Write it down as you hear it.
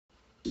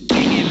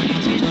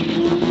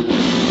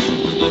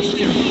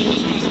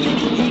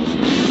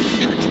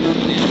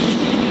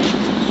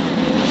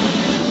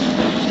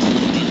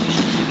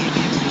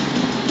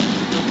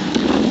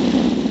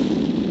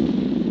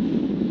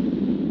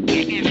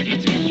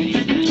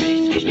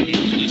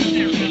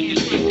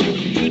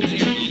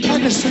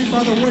see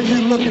by the way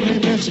you look at me,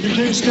 Vince. You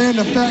can't stand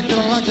the fact that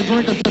I like to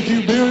drink a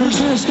few beers.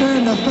 You can't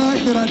stand the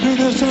fact that I do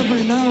this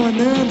every now and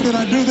then. That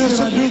I do this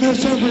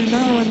every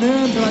now and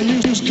then. That I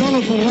use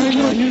colorful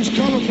language. You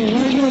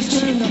can't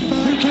stand the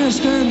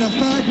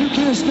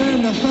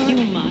fact.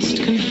 You must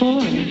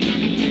conform.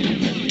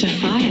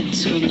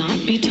 Defiance will not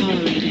be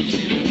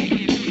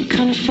tolerated.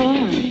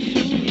 Conform.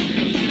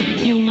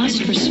 You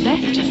must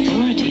respect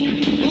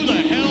authority. Who the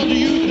hell do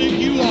you think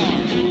you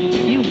are?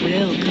 You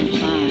will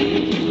comply.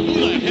 Who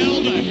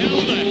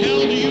the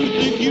hell do you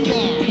think you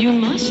are? You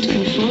must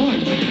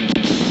conform.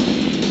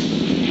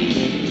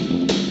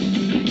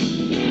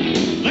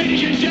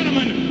 Ladies and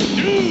gentlemen,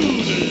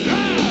 do the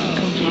love!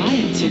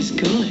 Compliance is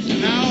good.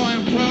 Now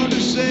I'm proud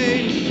to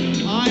say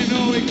I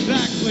know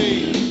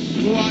exactly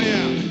who I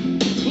am.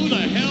 Who the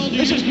hell do you...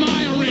 This is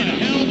my arena.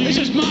 This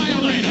is my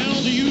arena. Who the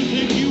hell do you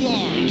think you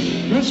are?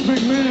 Vince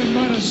McMahon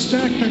might have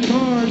stacked the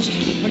cards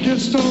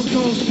against Stone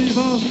Cold Steve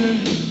Austin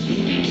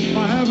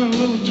by having a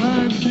little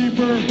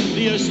timekeeper.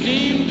 The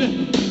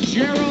esteemed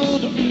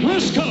Gerald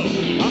Briscoe.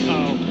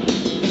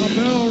 A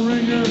bell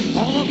ringer.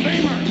 Hall of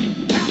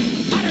Famer. Pat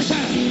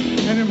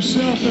Patterson. And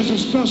himself as a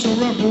special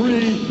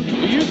referee.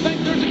 Do you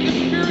think there's a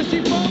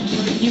conspiracy,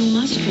 folks? You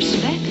must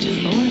respect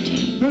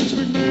authority. Vince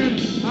McMahon,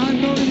 I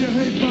know you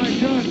hate my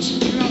guts,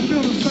 and I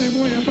feel the same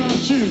way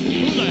about you.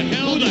 Who the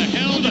hell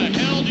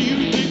do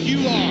you think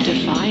you are?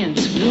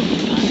 Defiance will be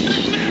punished.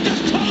 This man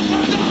just told for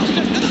Austin,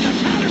 and then the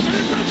Patterson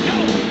and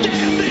Briscoe.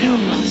 Damn them! You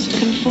must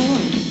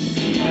conform.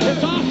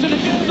 It's Austin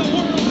against the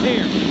world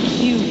here.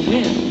 You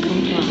will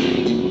comply.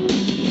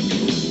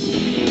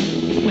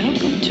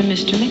 Welcome to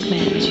Mr.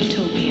 McMahon's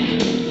Utopia.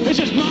 This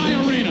is my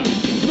arena.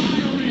 My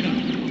arena.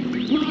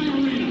 My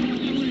arena.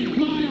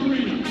 My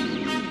arena.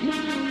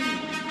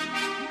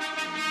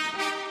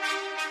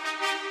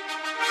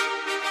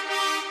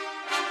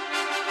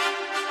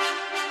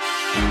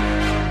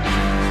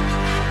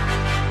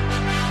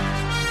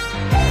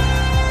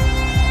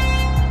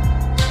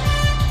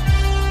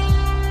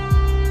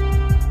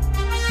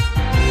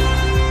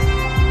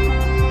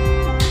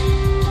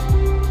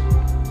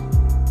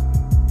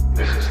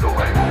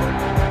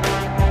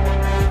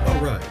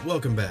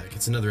 Welcome back.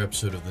 It's another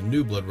episode of the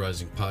New Blood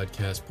Rising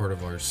podcast, part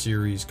of our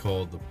series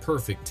called The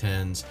Perfect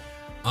Tens.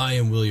 I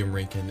am William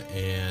Rankin,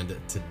 and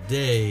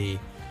today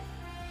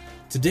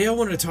I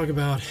wanted to talk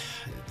about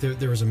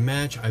there was a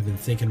match I've been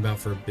thinking about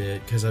for a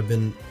bit because I've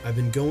been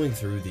going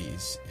through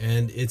these,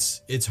 and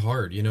it's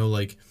hard,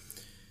 like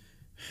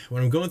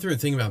when I'm going through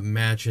and thinking about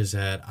matches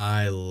that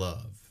I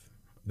love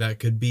that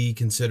could be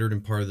considered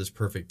in part of this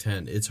Perfect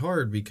 10. It's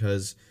hard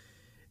because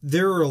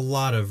there are a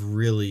lot of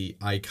really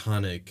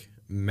iconic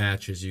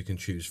matches you can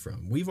choose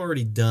from. We've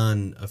already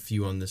done a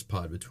few on this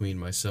pod between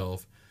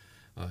myself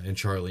and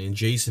Charlie, and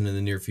Jason in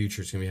the near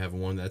future is going to be having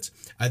one that's,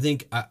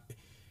 it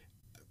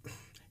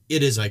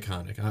is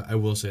iconic. I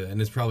will say that,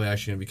 and it's probably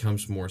actually going to become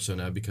more so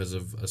now because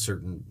of a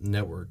certain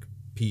network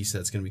piece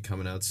that's going to be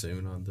coming out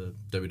soon on the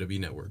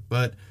WWE network.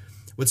 But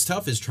what's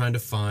tough is trying to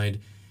find,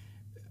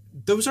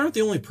 those aren't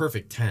the only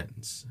perfect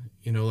 10s.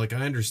 I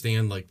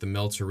understand, the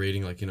Meltzer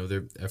rating,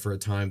 there for a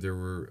time there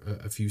were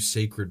a few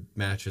sacred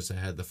matches that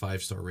had the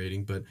 5-star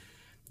rating, but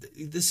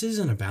this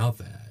isn't about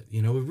that.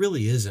 It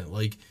really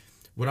isn't.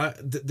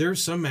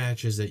 There's some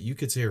matches that you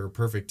could say are a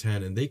perfect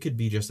 10, and they could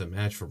be just a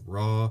match from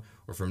Raw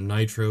or from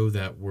Nitro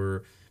that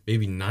were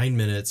maybe 9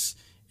 minutes,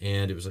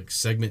 and it was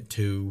segment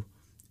 2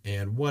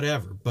 and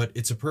whatever, but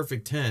it's a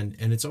perfect 10,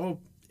 and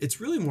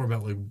it's really more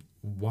about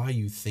why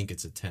you think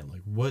it's a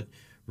 10, what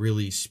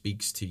really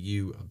speaks to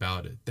you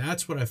about it.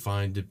 That's what I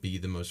find to be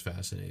the most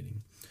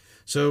fascinating.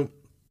 So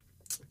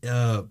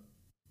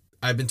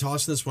I've been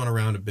tossing this one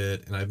around a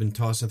bit, and I've been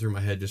tossing it through my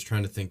head just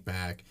trying to think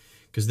back,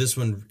 because this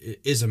one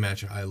is a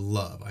match I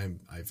love.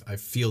 I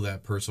feel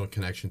that personal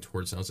connection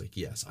towards it. I was like,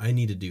 yes, I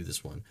need to do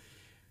this one.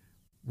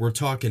 We're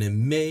talking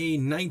in May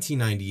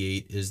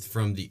 1998 is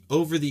from the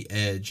Over the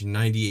Edge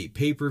 98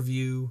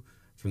 pay-per-view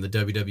from the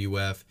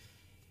WWF.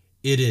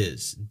 It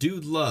is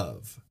Dude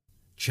Love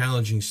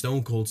challenging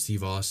Stone Cold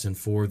Steve Austin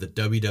for the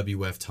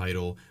WWF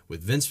title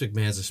with Vince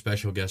McMahon as a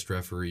special guest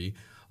referee,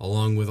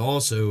 along with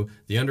also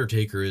The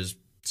Undertaker as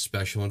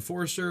special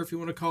enforcer, if you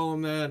want to call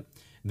him that.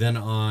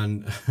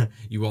 Then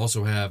you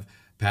also have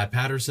Pat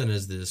Patterson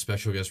as the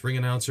special guest ring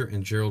announcer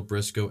and Gerald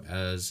Briscoe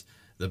as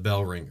the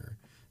bell ringer.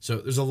 So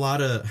there's a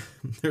lot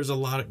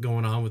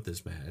going on with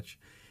this match,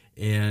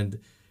 and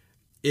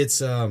it's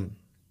to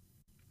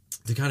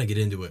kind of get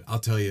into it, I'll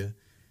tell you,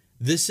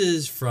 this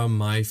is from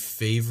my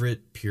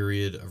favorite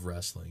period of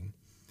wrestling.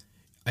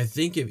 I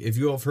think if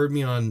you all have heard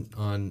me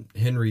on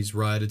Henry's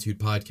Raw Attitude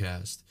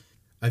podcast,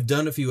 I've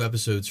done a few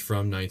episodes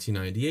from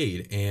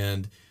 1998,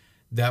 and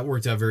that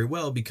worked out very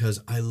well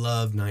because I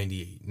love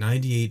 98.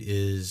 98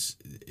 is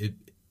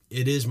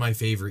my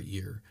favorite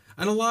year,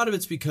 and a lot of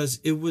it's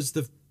because it was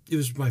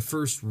my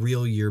first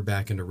real year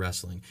back into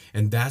wrestling,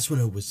 and that's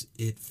when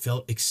it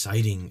felt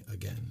exciting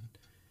again.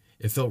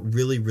 It felt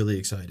really, really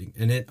exciting.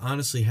 And it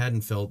honestly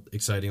hadn't felt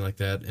exciting like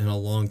that in a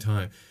long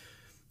time.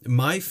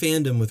 My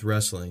fandom with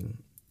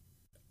wrestling,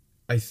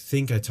 I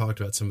think I talked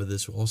about some of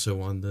this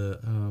also on the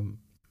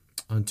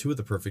on two of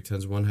the Perfect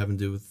Tens, one having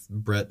to do with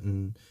Brett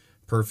and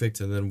Perfect,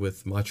 and then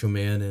with Macho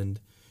Man and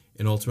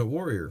Ultimate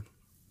Warrior.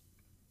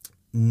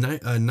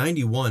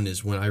 91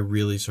 is when I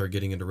really started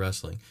getting into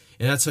wrestling,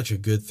 and that's such a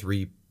good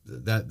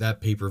that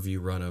pay-per-view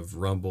run of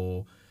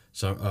Rumble,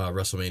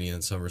 WrestleMania,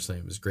 and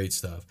SummerSlam is great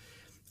stuff.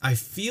 I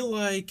feel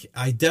like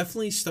I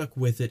definitely stuck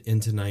with it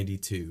into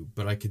 92,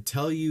 but I could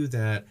tell you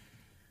that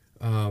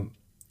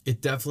it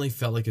definitely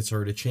felt like it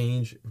started to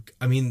change.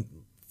 I mean,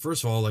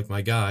 first of all, like,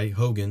 my guy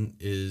Hogan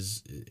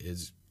is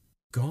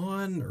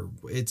gone, or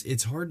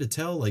it's hard to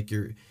tell. Like,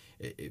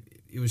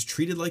 it was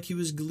treated like he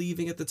was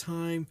leaving at the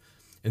time.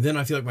 And then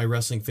I feel like my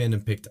wrestling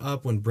fandom picked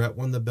up when Brett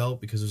won the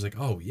belt, because it was like,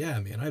 oh yeah,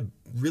 man, I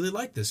really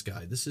like this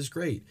guy. This is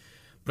great.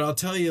 But I'll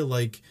tell you,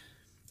 like,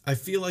 I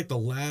feel like the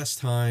last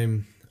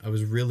time I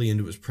was really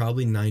into it was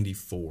probably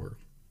 94.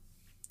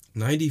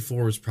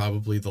 94 was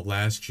probably the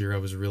last year I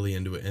was really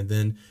into it. And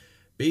then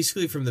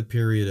basically from the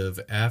period of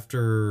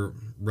after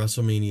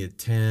WrestleMania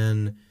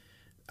 10,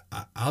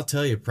 I'll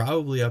tell you,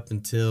 probably up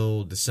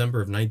until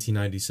December of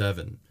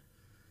 1997.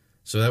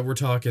 So that we're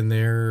talking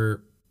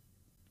there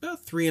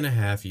about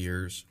 3.5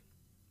 years,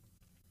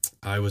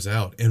 I was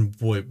out. And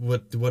boy,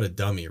 what a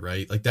dummy,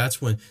 right? Like,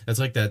 that's like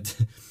that.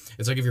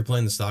 It's like if you're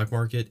playing the stock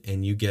market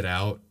and you get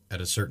out at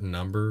a certain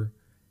number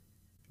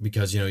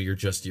because,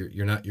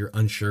 you're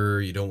unsure.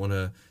 You don't want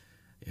to,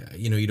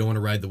 you don't want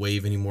to ride the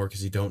wave anymore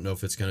because you don't know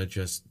if it's going to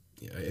just,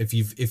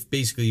 if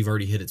basically you've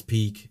already hit its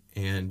peak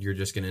and you're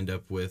just going to end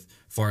up with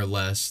far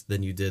less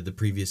than you did the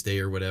previous day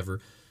or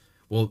whatever.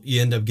 Well,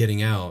 you end up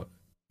getting out.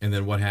 And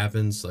then what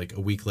happens? Like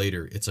a week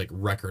later, it's like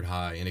record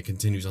high, and it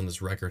continues on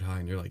this record high,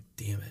 and you're like,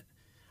 damn it,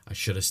 I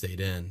should have stayed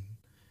in.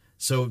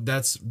 So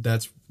that's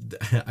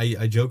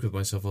I joked with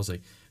myself. I was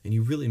like, and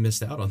you really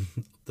missed out on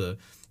the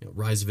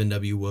rise of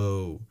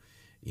NWO,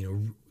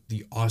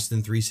 the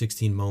Austin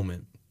 316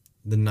 moment,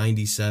 the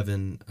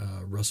 97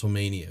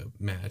 WrestleMania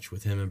match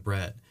with him and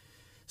Brett.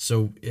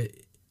 So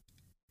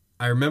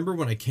I remember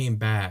when I came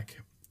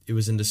back, it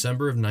was in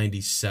December of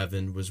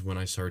 97 was when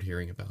I started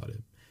hearing about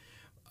it.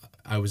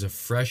 I was a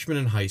freshman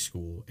in high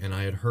school, and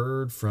I had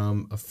heard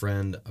from a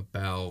friend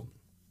about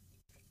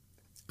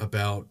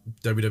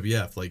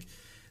WWF. Like,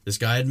 this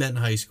guy I had met in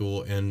high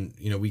school, and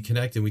we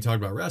connected, we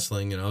talked about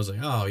wrestling, and I was like,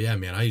 oh yeah,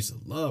 man, I used to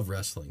love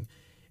wrestling.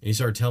 And he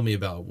started telling me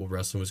about what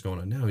wrestling was going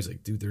on now. He's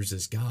like, dude, there's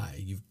this guy,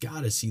 you've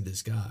got to see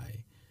this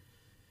guy.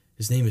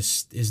 His name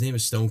is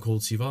Stone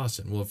Cold Steve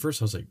Austin. Well, at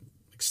first I was like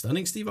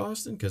Stunning Steve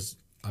Austin, because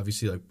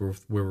obviously, like, where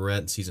we're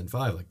at in season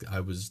 5, like, I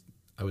was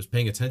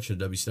paying attention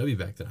to WCW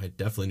back then. I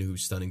definitely knew who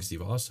Stunning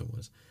Steve Austin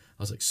was.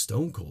 I was like,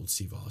 Stone Cold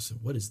Steve Austin,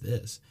 what is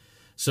this?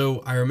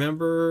 So I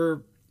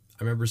remember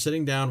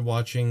sitting down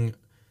watching,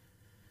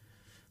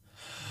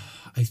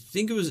 I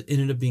think it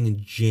ended up being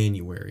in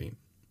January.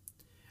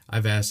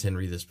 I've asked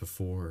Henry this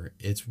before.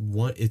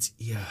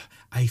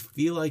 I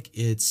feel like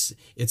it's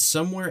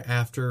somewhere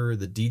after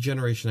the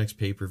D-Generation X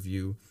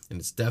pay-per-view, and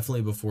it's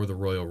definitely before the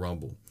Royal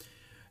Rumble.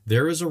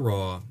 There is a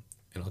Raw,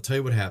 and I'll tell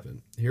you what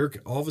happened. Here,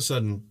 all of a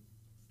sudden,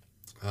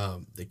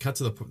 they cut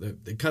to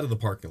the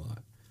parking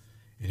lot,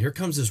 and here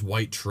comes this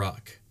white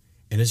truck,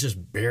 and it's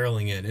just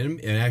barreling in.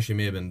 And actually, it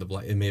may have been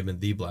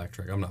the black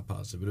truck. I'm not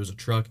positive, but it was a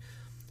truck.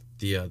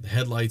 The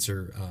headlights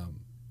are on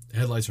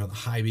the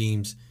high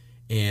beams,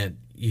 and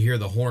you hear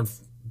the horn,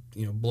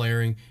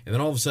 blaring. And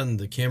then all of a sudden,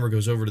 the camera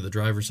goes over to the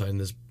driver's side, and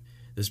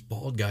this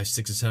bald guy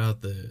sticks his head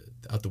out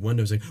the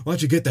window, saying, "Why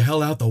don't you get the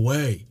hell out the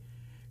way?"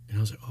 And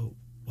I was like,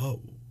 "Oh,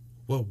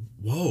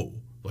 whoa!"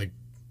 Like,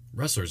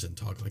 wrestlers didn't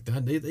talk like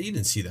that. They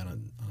didn't see that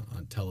on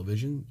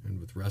television and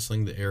with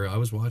wrestling, the era I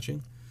was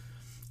watching.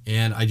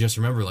 And I just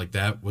remember, like,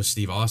 that was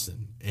Steve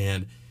Austin.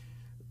 And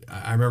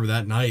I remember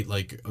that night,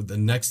 like, the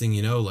next thing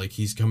you know, like,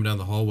 he's coming down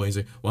the hallway. He's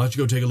like, "Why don't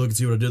you go take a look and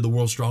see what I did to the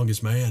world's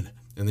strongest man?"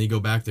 And then you go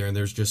back there, and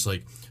there's just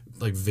like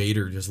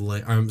Vader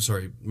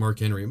Mark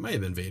Henry. It might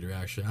have been Vader,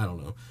 actually. I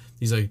don't know.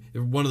 He's like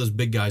one of those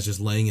big guys just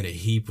laying in a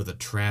heap with a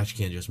trash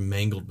can just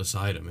mangled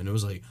beside him. And it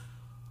was like,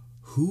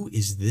 who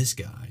is this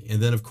guy?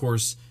 And then, of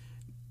course,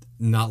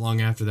 not long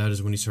after that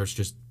is when he starts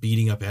just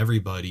beating up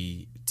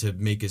everybody to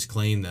make his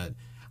claim that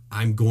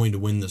I'm going to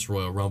win this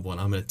Royal Rumble and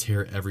I'm going to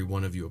tear every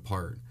one of you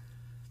apart.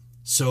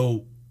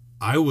 So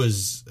I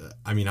was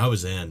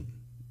in.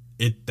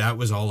 That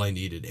was all I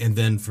needed. And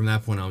then from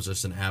that point, I was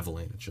just an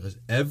avalanche.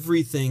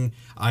 Everything,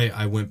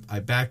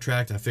 I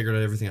backtracked, I figured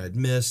out everything I'd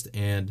missed,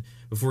 and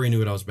before you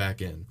knew it, I was back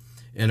in.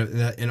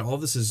 And all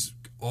this is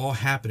all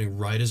happening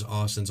right as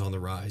Austin's on the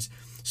rise.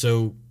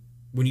 So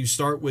when you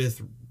start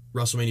with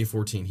WrestleMania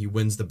 14, he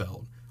wins the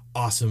belt.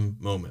 Awesome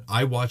moment.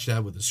 I watched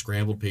that with a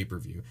scrambled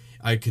pay-per-view.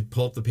 I could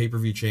pull up the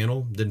pay-per-view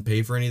channel, didn't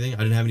pay for anything. I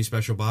didn't have any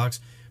special box,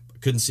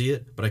 couldn't see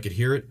it, but I could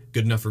hear it.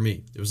 Good enough for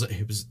me. It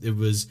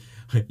was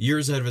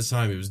years ahead of its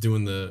time. It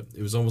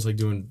was almost like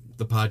doing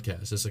the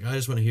podcast. It's like, I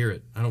just want to hear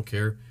it. I don't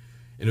care.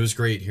 And it was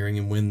great hearing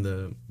him win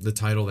the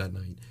title that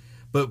night.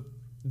 But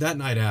that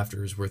night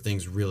after is where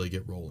things really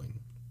get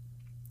rolling.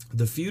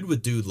 The feud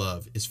with Dude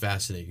Love is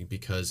fascinating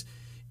because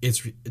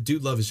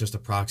Dude Love is just a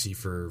proxy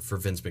for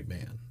Vince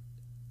McMahon.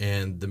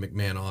 and the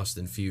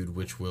McMahon-Austin feud,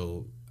 which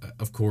will,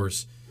 of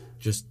course,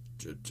 just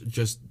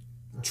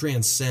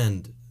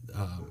transcend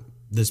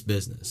this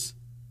business.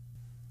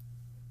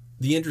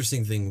 The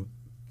interesting thing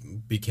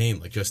became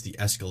like just the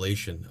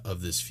escalation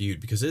of this feud,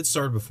 because it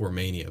started before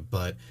Mania,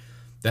 but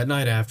that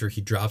night after,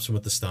 he drops him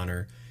with the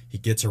stunner, he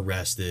gets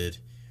arrested.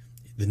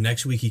 The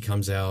next week he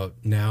comes out,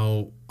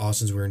 now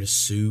Austin's wearing a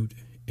suit,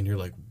 and you're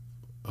like,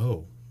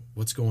 oh,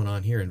 what's going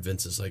on here? And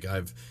Vince is like,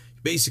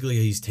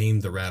 he's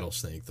tamed the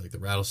rattlesnake. Like, the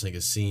rattlesnake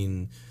has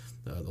seen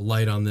the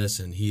light on this,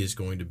 and he is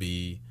going to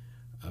be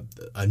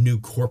a new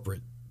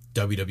corporate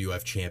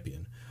WWF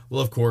champion.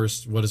 Well, of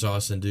course, what does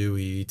Austin do?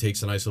 He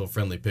takes a nice little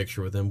friendly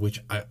picture with him,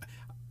 which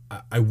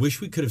I wish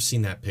we could have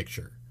seen that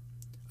picture.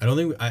 I don't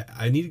think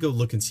I need to go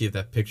look and see if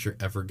that picture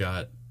ever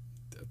got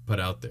put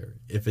out there.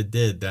 If it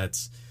did,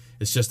 it's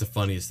just the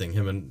funniest thing.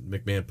 Him and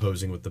McMahon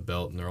posing with the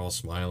belt, and they're all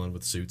smiling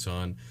with suits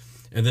on.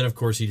 And then, of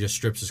course, he just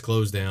strips his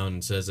clothes down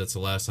and says that's the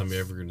last time you're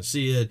ever going to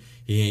see it.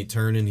 He ain't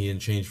turning. He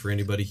didn't change for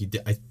anybody.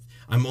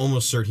 I'm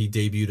almost certain he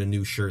debuted a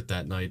new shirt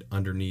that night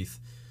underneath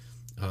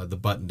the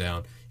button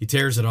down. He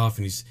tears it off,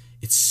 and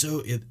it's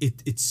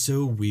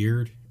so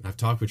weird. I've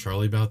talked with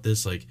Charlie about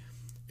this. Like,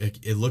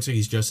 it looks like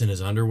he's just in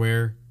his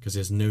underwear because he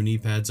has no knee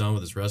pads on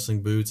with his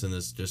wrestling boots and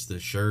this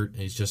shirt.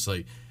 And he's just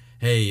like,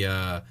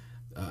 hey,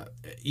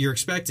 you're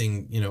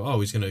expecting,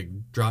 he's going to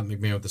drop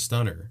McMahon with the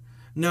stunner.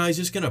 No, he's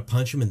just going to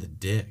punch him in the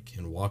dick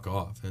and walk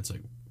off. And it's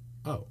like,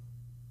 oh,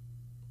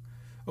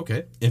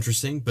 okay,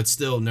 interesting. But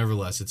still,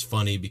 nevertheless, it's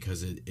funny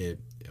because it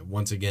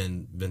once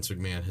again, Vince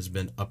McMahon has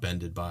been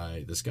upended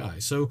by this guy.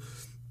 So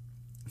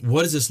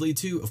what does this lead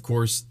to? Of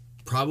course,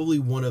 probably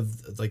one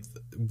of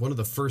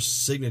the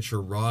first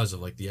signature Raws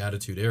of like the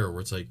Attitude Era,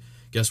 where it's like,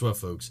 guess what,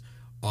 folks?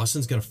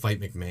 Austin's going to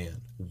fight McMahon.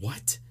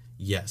 What?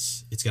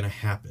 Yes, it's going to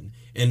happen.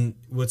 And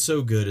what's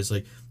so good is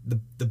like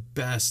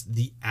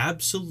the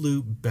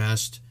absolute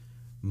best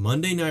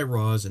Monday Night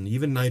Raws and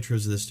even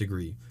Nitros to this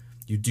degree.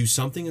 You do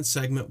something in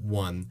segment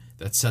 1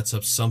 that sets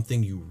up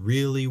something you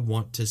really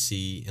want to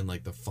see in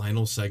like the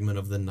final segment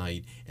of the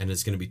night, and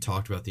it's going to be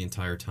talked about the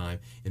entire time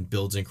and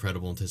builds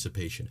incredible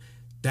anticipation.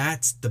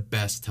 That's the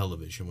best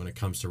television when it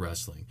comes to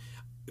wrestling.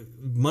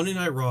 Monday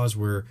Night Raws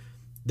where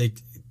the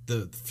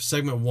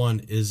segment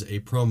 1 is a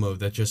promo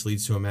that just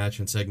leads to a match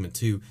in segment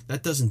 2,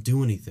 that doesn't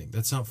do anything.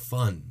 That's not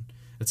fun.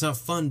 It's not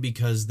fun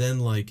because then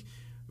like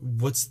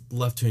what's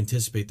left to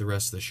anticipate the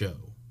rest of the show?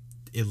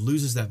 It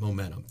loses that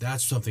momentum.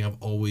 That's something I've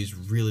always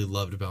really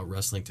loved about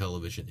wrestling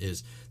television,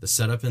 is the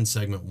setup in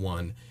segment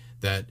 1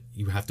 that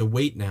you have to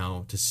wait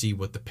now to see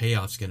what the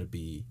payoff's going to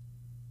be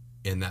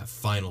in that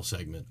final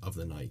segment of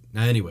the night.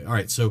 Now, anyway, all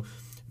right, so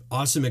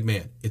Austin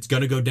McMahon, it's going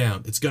to go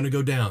down. It's going to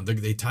go down.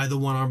 They tie the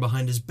one arm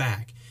behind his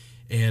back,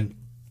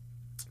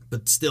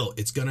 but still,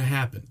 it's going to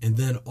happen. And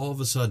then all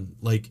of a sudden,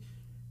 like,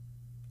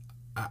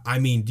 I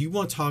mean, do you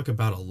want to talk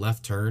about a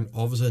left turn?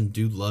 All of a sudden,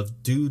 Dude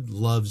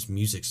Loves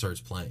music starts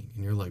playing,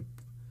 and you're like,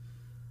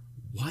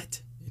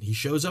 what? And he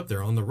shows up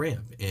there on the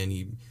ramp, and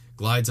he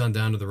glides on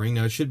down to the ring.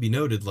 Now, it should be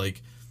noted,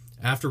 like,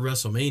 after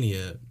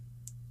WrestleMania,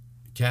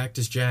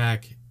 Cactus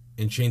Jack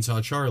and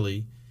Chainsaw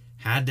Charlie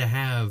had to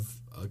have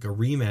like a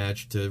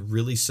rematch to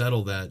really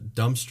settle that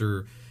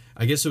dumpster.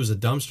 I guess it was a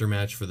dumpster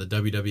match for the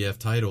WWF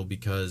title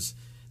because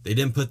they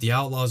didn't put the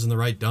Outlaws in the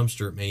right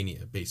dumpster at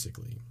Mania,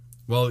 basically.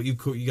 Well, you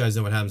guys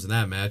know what happens in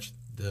that match.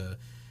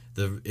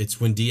 It's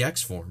when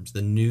DX forms.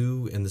 The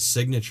new and the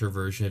signature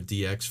version of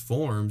DX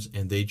forms,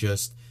 and they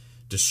just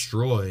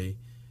destroy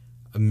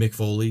Mick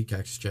Foley,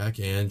 Cactus Jack,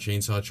 and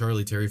Chainsaw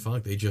Charlie, Terry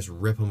Funk. They just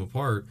rip them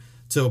apart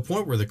to a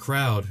point where the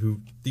crowd,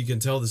 who you can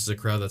tell this is a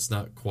crowd that's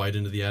not quite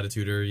into the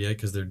Attitude Era yet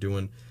because they're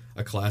doing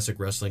a classic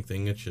wrestling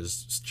thing, which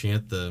is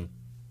chant the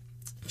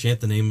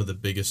name of the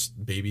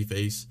biggest baby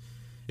face.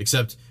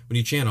 Except when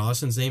you chant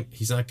Austin's name,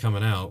 he's not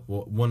coming out.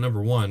 Well,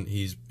 number one,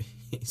 he's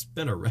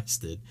been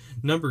arrested.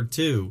 Number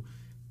two,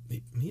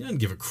 he doesn't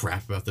give a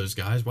crap about those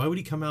guys. Why would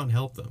he come out and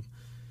help them?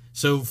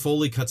 So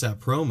Foley cuts that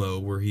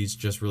promo where he's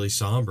just really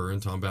somber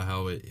and talking about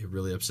how it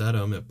really upset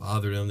him, it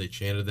bothered him, they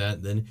chanted that,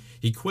 and then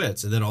he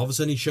quits. And then all of a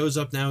sudden he shows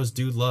up now as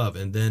Dude Love,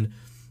 and then,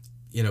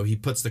 he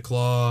puts the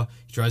claw,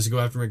 he tries to go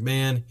after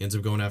McMahon, he ends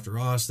up going after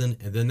Austin,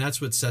 and then that's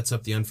what sets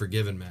up the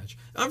Unforgiven match.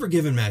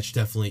 Unforgiven match,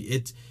 definitely,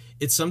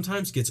 it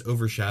sometimes gets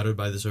overshadowed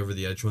by this Over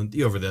the Edge one.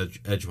 The Over the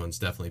Edge one's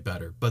definitely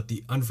better, but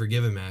the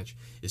Unforgiven match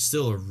is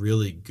still a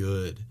really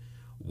good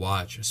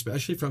watch,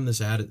 especially from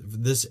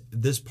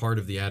this part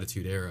of the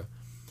Attitude Era.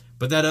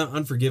 But that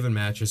Unforgiven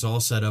match is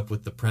all set up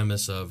with the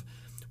premise of,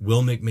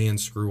 will McMahon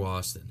screw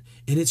Austin?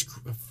 And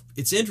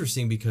it's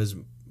interesting because,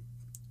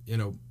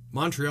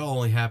 Montreal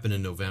only happened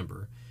in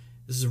November.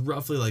 This is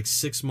roughly like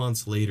 6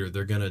 months later.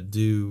 They're gonna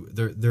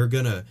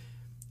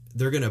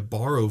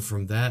borrow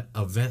from that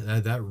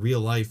event, that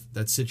real life,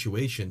 that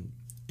situation,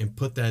 and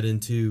put that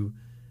into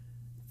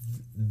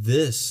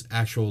this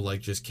actual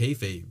like just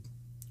kayfabe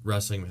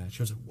wrestling match.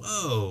 I was like,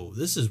 whoa,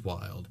 this is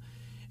wild.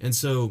 And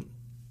so,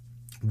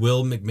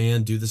 will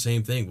McMahon do the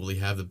same thing? Will he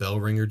have the bell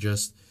ringer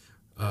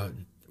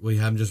will he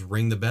have him just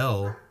ring the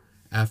bell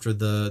after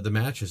the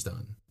match is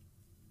done?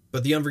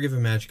 But the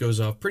Unforgiven match goes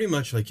off pretty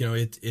much like,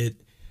 it's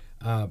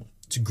a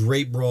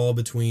great brawl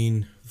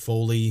between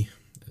Foley,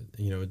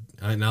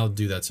 and I'll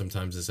do that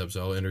sometimes this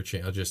episode.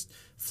 I'll just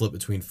flip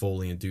between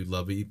Foley and Dude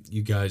Love. But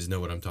you guys know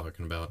what I'm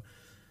talking about.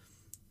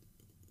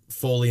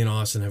 Foley and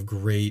Austin have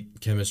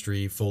great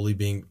chemistry. Foley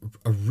being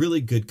a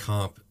really good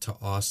comp to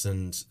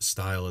Austin's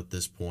style at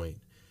this point.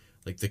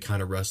 Like the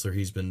kind of wrestler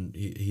he's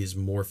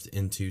morphed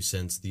into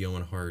since the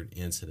Owen Hart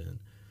incident.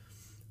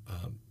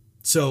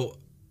 So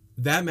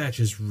that match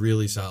is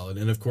really solid.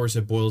 And of course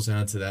it boils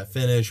down to that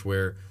finish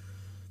where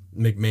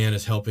McMahon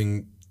is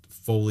helping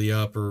Foley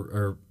up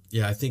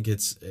I think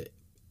it's,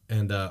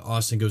 and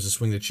Austin goes to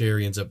swing the chair.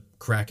 He ends up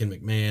cracking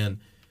McMahon.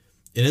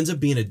 It ends up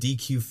being a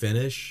DQ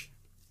finish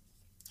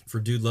for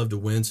Dude Love to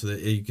win, so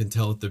that you can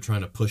tell that they're trying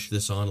to push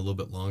this on a little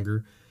bit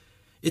longer.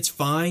 It's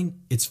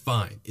fine. It's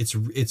fine.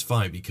 It's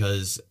fine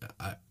because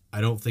I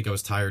don't think I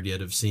was tired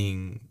yet of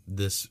seeing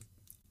this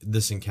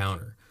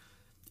encounter.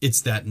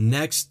 It's that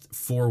next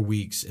 4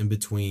 weeks in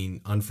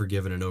between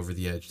Unforgiven and Over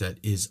the Edge that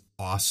is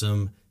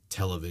awesome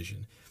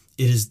television.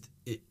 It's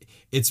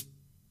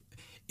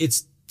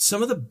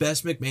some of the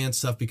best McMahon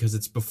stuff because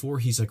it's before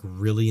he's like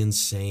really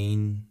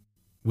insane,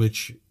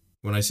 which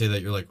when I say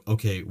that you're like,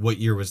 okay, what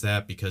year was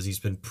that? Because he's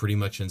been pretty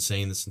much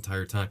insane this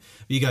entire time.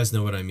 But you guys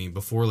know what I mean.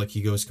 Before like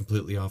he goes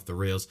completely off the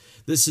rails.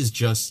 This is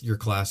just your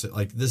classic,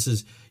 like this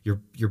is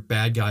your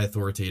bad guy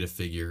authoritative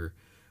figure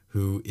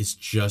who is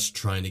just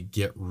trying to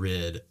get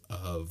rid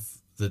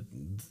of the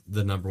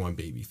number one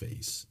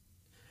babyface.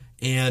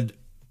 And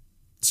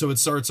so it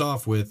starts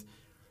off with,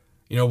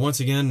 once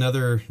again,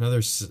 another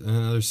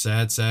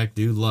sad sack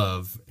Dude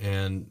Love,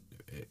 and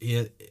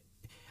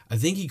I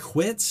think he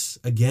quits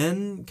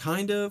again,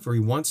 kind of, or he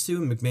wants to,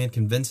 and McMahon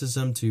convinces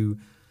him to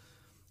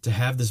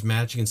have this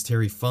match against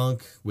Terry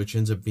Funk, which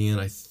ends up being,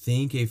 I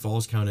think, a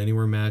Falls Count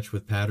Anywhere match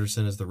with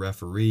Patterson as the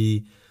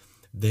referee.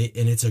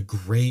 And it's a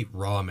great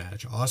Raw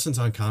match. Austin's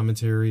on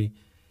commentary,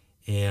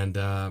 and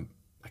I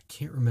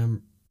can't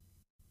remember.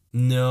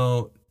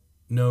 No,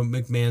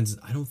 McMahon's.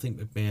 I don't think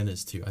McMahon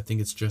is too. I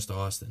think it's just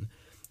Austin,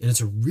 and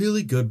it's a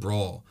really good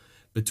brawl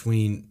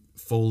between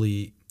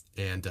Foley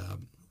and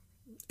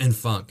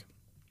Funk.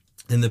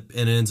 And it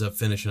ends up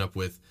finishing up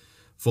with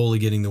Foley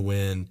getting the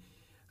win.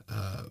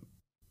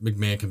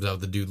 McMahon comes out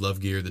with the Dude Love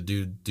gear, the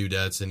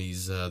dudettes, and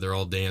they're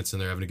all dancing,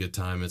 they're having a good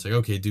time. It's like,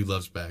 okay, Dude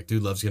Love's back.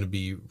 Dude Love's going to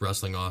be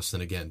wrestling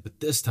Austin again. But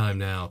this time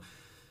now,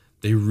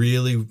 they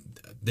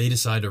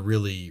decide to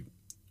really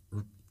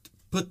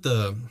put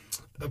the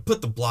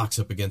blocks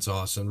up against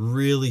Austin,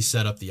 really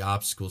set up the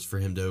obstacles for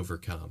him to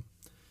overcome.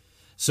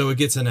 So it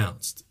gets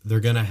announced. They're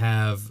going to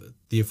have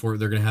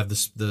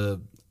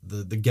the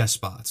guest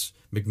spots.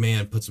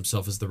 McMahon puts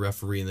himself as the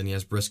referee, and then he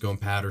has Briscoe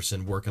and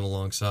Patterson working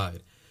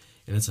alongside.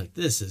 And it's like,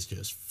 this is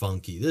just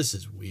funky. This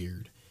is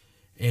weird.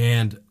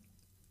 And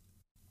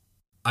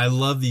I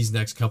love these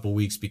next couple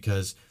weeks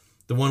because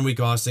the 1 week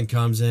Austin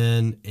comes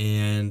in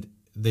and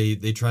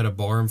they try to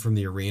bar him from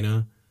the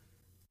arena.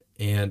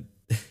 And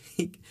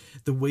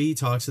the way he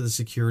talks to the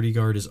security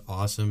guard is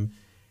awesome.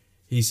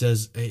 He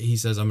says,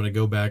 I'm going to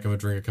go back. I'm going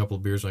to drink a couple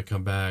of beers when I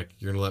come back.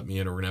 You're going to let me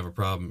in or we're going to have a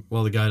problem.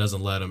 Well, the guy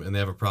doesn't let him and they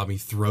have a problem. He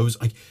throws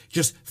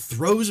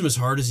him as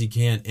hard as he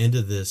can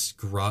into this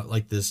garage,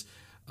 like this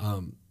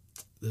one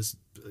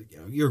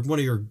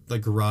of your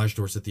like garage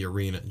doors at the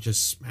arena, and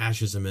just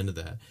smashes him into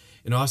that.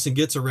 And Austin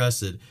gets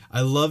arrested.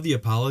 I love the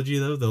apology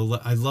though.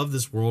 I love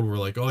this world where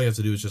like all you have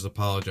to do is just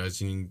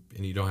apologize and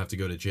you don't have to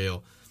go to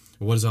jail.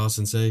 And what does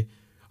Austin say?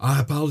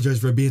 I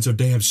apologize for being so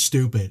damn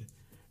stupid.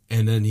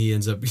 And then he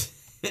ends up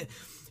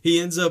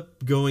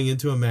going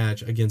into a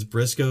match against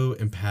Briscoe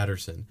and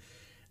Patterson.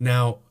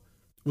 Now,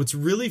 what's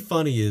really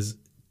funny is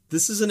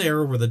this is an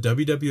era where the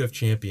WWF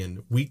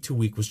champion week to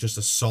week was just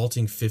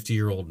assaulting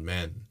 50-year-old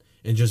men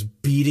and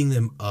just beating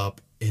them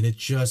up. And it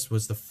just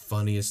was the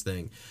funniest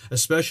thing,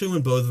 especially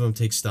when both of them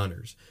take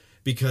stunners,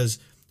 because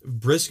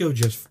Briscoe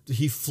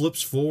he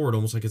flips forward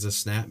almost like it's a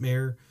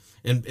snapmare,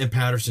 and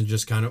Patterson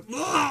just kind of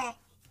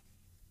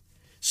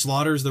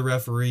slaughters the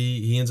referee.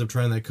 He ends up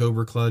trying that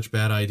Cobra Clutch.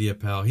 Bad idea,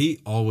 pal.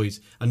 He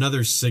always,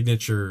 another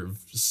signature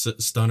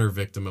stunner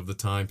victim of the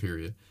time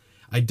period.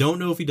 I don't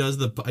know if he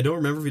does I don't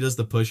remember if he does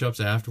the push-ups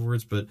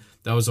afterwards, but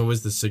that was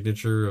always the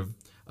signature of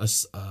a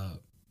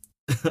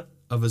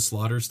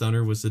slaughter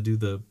stunner, was to do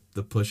the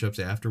push-ups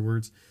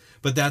afterwards.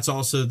 But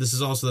this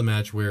is also the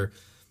match where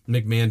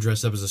McMahon,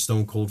 dressed up as a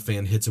Stone Cold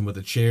fan, hits him with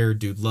a chair.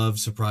 Dude Love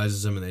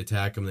surprises him and they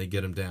attack him and they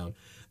get him down.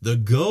 The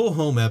Go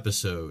Home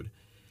episode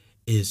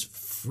is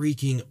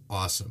freaking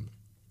awesome.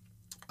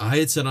 I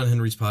had said on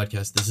Henry's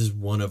podcast, this is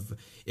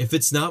if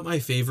it's not my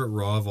favorite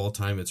Raw of all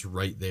time, it's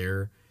right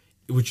there,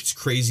 which is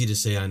crazy to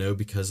say, I know,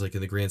 because like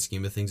in the grand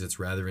scheme of things, it's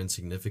rather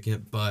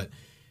insignificant. But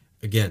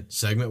again,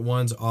 segment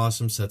 1's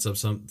awesome, sets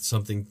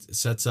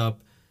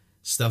up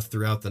stuff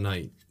throughout the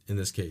night. In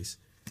this case,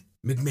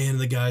 McMahon and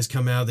the guys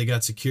come out, they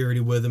got security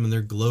with them, and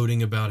they're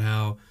gloating about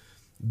how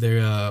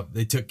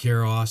they took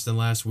care of Austin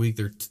last week.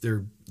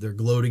 They're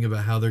gloating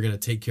about how they're going to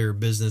take care of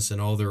business and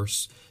all their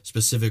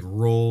specific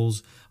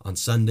roles on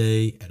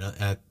Sunday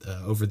at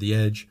Over the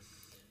Edge.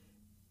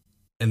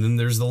 And then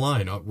there's the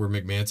line where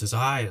McMahon says,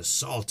 "I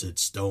assaulted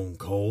Stone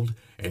Cold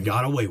and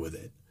got away with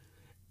it."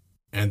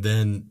 And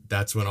then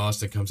that's when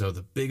Austin comes out with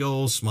a big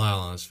old smile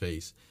on his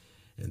face.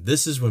 And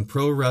this is when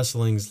pro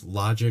wrestling's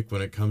logic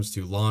when it comes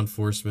to law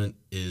enforcement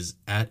is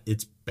at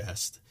its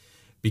best.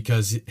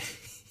 Because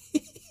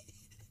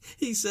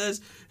he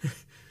says,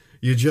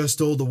 "You just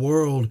told the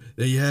world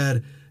that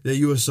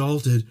you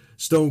assaulted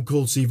Stone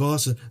Cold Steve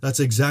Austin. That's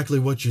exactly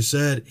what you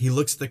said." He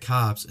looks at the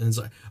cops and is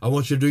like, "I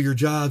want you to do your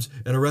jobs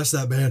and arrest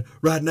that man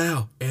right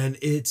now." And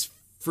it's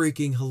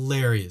freaking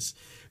hilarious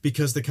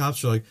because the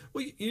cops are like,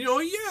 "Well,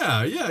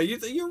 yeah,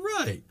 you're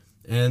right."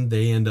 And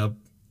they end up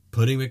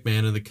putting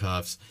McMahon in the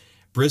cuffs.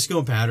 Briscoe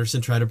and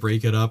Patterson try to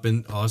break it up,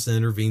 and Austin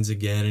intervenes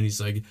again. And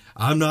he's like,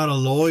 "I'm not a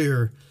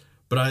lawyer,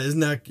 but isn't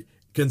that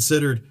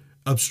considered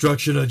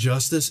obstruction of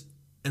justice?"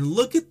 And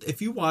look at,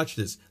 if you watch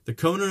this, the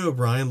Conan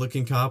O'Brien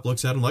looking cop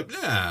looks at him like,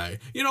 "Yeah,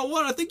 you know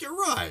what? I think you're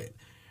right."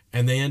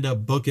 And they end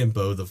up booking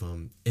both of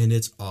them. And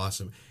it's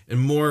awesome. And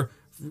more,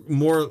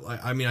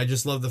 I mean, I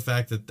just love the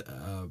fact that,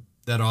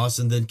 that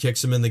Austin then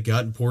kicks him in the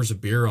gut and pours a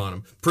beer on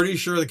him. Pretty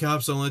sure the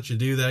cops don't let you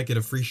do that, get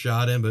a free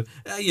shot in, but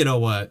you know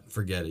what?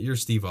 Forget it. You're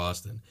Steve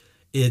Austin.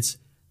 It's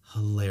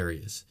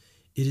hilarious.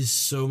 It is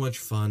so much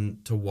fun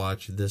to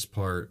watch this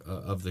part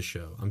of the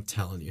show. I'm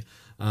telling you.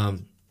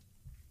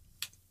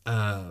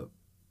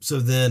 So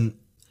then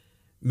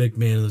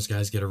McMahon and those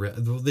guys get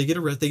arrested. They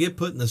get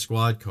put in the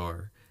squad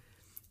car.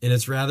 And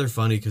it's rather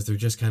funny because they're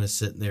just kind of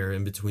sitting there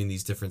in between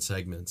these different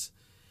segments.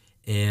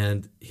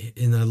 And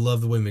I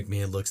love the way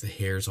McMahon looks. The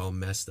hair's all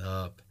messed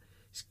up.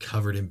 He's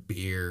covered in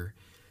beer.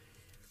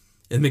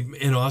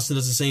 And Austin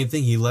does the same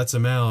thing. He lets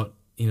him out,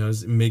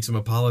 makes him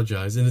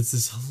apologize. And it's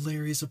this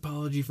hilarious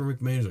apology for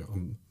McMahon. He's like,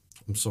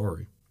 I'm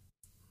sorry.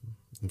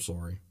 I'm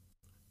sorry.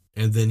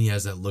 And then he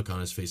has that look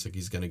on his face like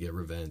he's going to get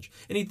revenge.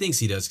 And he thinks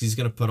he does because he's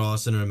going to put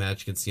Austin in a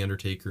match against The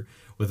Undertaker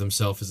with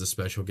himself as a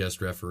special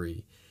guest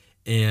referee.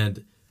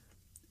 And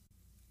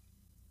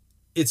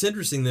it's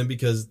interesting then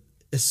because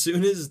as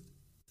soon as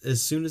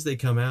they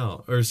come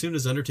out, or as soon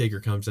as Undertaker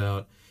comes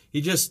out,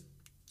 he just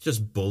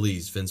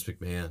bullies Vince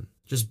McMahon.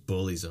 Just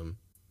bullies him.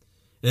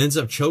 And ends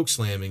up choke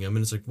slamming him.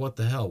 And it's like, what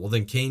the hell? Well,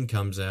 then Kane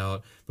comes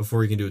out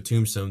before he can do a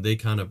tombstone. They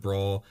kind of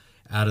brawl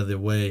out of the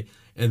way.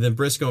 And then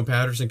Briscoe and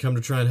Patterson come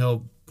to try and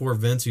help poor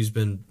Vince, who's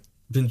been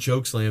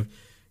chokeslammed.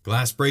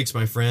 Glass breaks,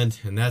 my friend,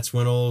 and that's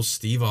when old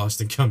Steve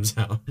Austin comes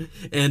out.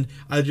 And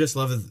I just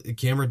love it. The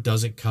camera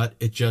doesn't cut;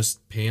 it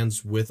just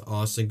pans with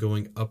Austin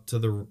going up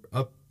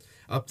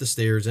the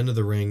stairs into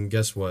the ring.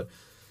 Guess what?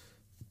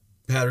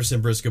 Patterson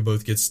and Briscoe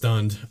both get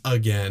stunned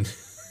again.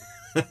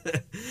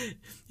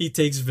 He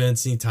takes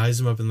Vince and he ties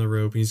him up in the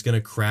rope. And he's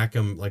gonna crack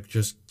him, like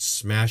just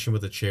smash him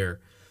with a chair.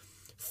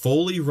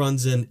 Foley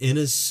runs in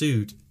his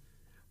suit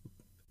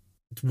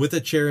with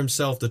a chair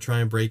himself to try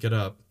and break it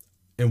up.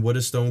 And what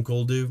does Stone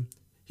Cold do?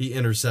 He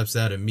intercepts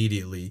that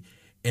immediately.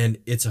 And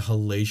it's a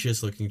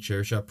hellacious looking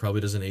chair shot.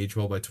 Probably doesn't age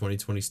well by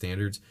 2020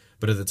 standards.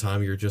 But at the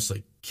time, you're just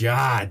like,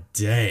 God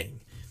dang.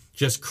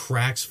 Just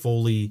cracks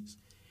Foley's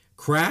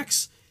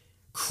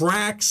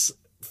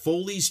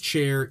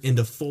chair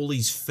into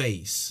Foley's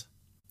face.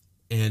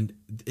 And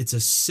it's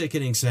a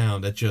sickening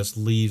sound that just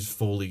leaves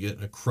Foley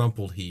in a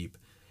crumpled heap.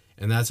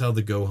 And that's how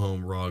the go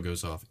home Raw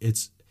goes off.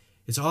 It's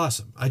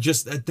awesome.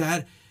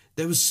 That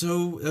was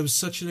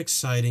such an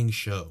exciting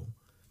show.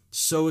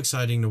 So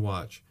exciting to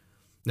watch.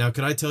 Now,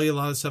 could I tell you a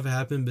lot of stuff that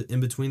happened in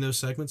between those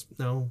segments?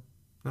 No,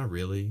 not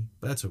really.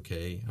 But that's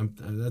okay.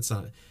 That's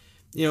not.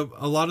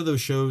 A lot of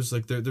those shows,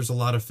 like there's a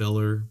lot of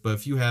filler. But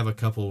if you have a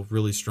couple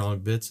really strong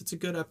bits, it's a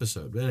good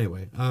episode. But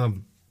anyway,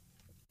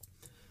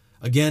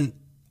 again,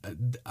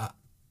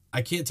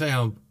 I can't tell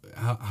you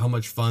how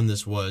much fun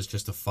this was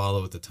just to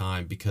follow at the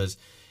time, because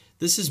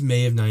this is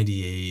May of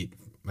 '98.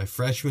 My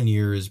freshman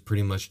year is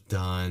pretty much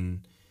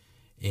done.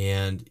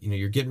 And,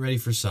 you're getting ready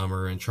for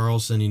summer, and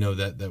Charleston,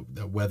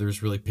 that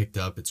weather's really picked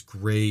up. It's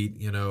great.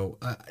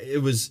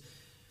 It was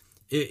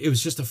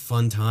just a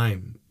fun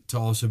time to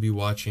also be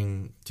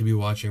watching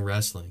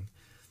wrestling.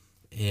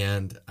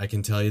 And I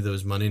can tell you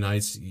those Monday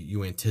nights,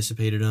 you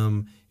anticipated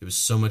them. It was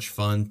so much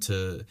fun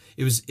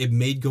it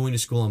made going to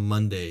school on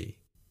Monday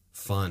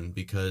fun,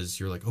 because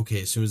you're like,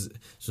 okay, as soon as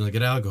I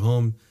get out, go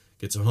home,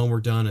 get some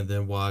homework done, and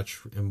then watch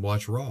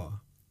Raw.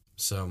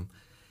 So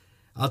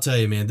I'll tell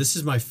you, man, this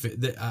is I've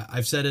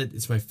said it,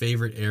 it's my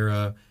favorite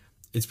era.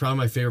 It's probably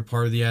my favorite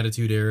part of the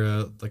Attitude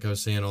Era. Like I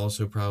was saying,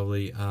 also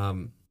probably,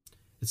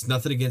 it's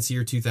nothing against the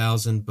year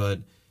 2000, but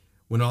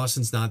when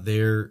Austin's not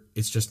there,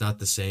 it's just not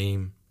the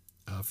same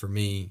for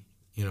me.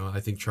 I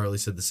think Charlie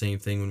said the same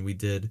thing when we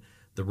did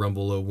the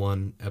Rumble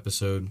 01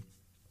 episode.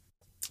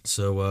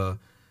 So,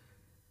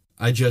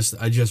 I just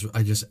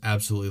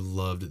absolutely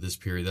loved this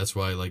period. That's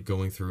why I like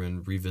going through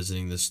and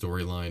revisiting this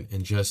storyline,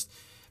 and just,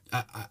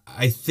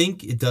 I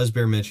think it does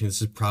bear mentioning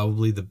this is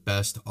probably the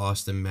best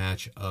Austin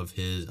match of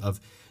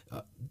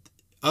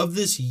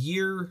this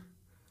year.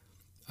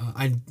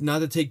 Not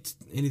to take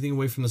anything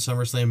away from the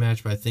SummerSlam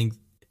match, but I think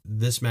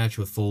this match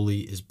with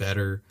Foley is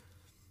better.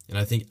 And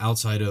I think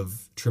outside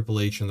of Triple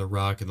H and The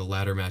Rock and the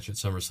ladder match at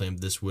SummerSlam,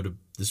 this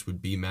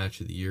would be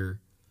match of the year,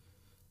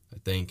 I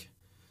think.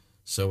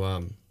 So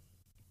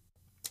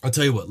I'll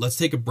tell you what, let's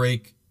take a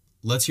break.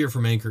 Let's hear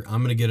from Anchor.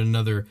 I'm going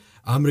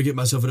to get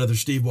myself another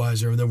Steve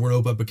Weiser, and then we're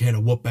going to open up a can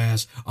of whoop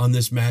ass on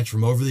this match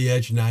from Over the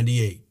Edge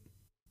 98.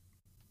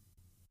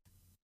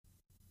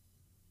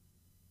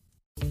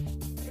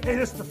 Hey,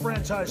 this is the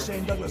franchise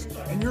Shane Douglas,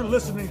 and you're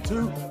listening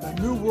to The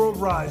New World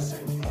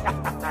Rising.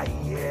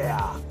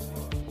 Yeah.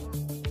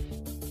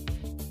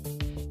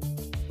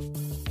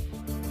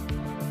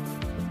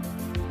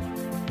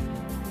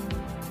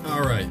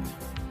 All right.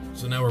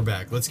 So now we're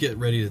back. Let's get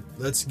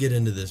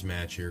into this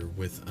match here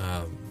with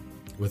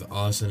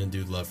Austin and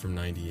Dude Love from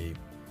 98.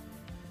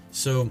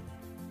 So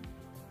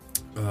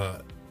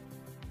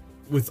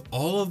with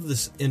all of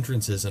this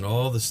entrances and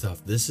all the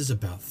stuff, this is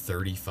about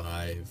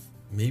 35,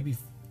 maybe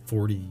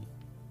 40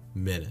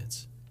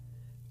 minutes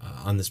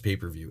on this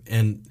pay-per-view.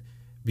 And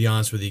be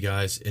honest with you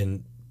guys,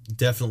 and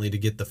definitely to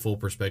get the full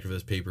perspective of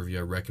this pay-per-view,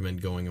 I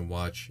recommend going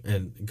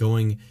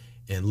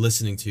and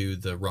listening to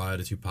the Raw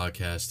Attitude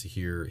podcast to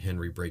hear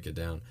Henry break it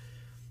down.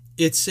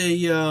 It's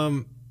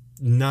a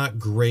not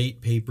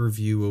great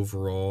pay-per-view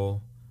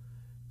overall.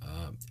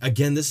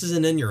 Again, this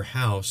isn't in your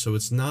house, so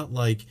it's not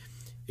like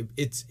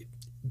it's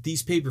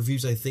these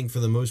pay-per-views. I think for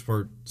the most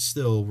part,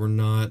 still were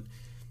not.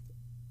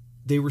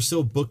 They were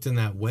still booked in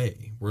that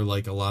way, where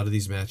like a lot of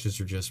these matches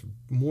are just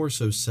more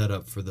so set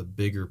up for the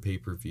bigger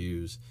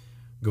pay-per-views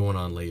going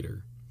on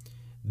later.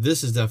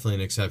 This is definitely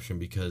an exception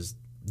because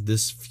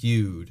this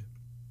feud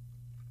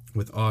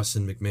with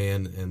Austin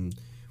McMahon and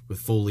with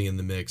Foley in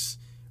the mix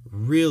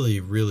really,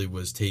 really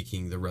was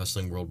taking the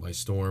wrestling world by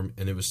storm,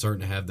 and it was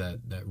starting to have that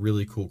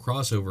really cool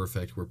crossover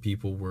effect where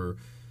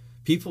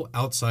people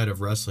outside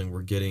of wrestling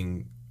were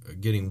getting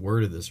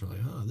word of this. They're like,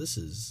 oh, this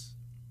is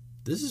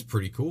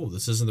pretty cool.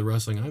 This isn't the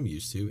wrestling I'm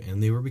used to,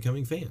 and they were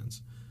becoming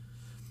fans.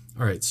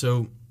 All right,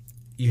 so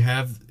you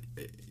have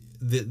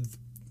the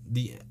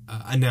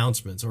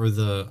announcements or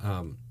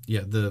the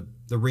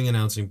ring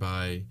announcing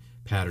by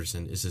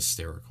Patterson is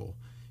hysterical.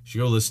 You should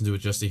go listen to it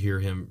just to hear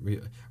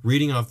him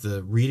reading off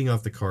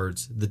the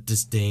cards, the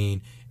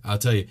disdain. I'll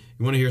tell you,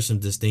 you want to hear some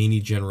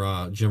disdainy Jim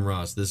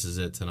Ross, this is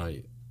it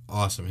tonight.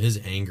 Awesome. His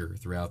anger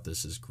throughout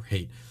this is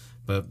great.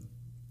 But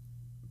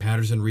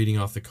Patterson reading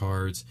off the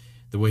cards,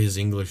 the way his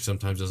English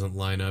sometimes doesn't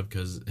line up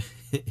because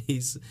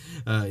he's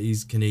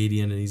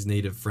Canadian and he's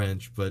native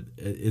French, but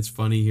it's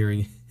funny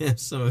hearing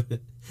some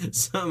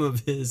of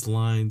his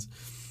lines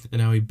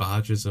and how he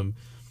botches them.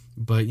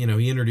 But,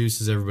 he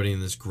introduces everybody in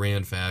this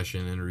grand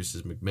fashion,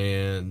 introduces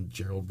McMahon,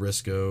 Gerald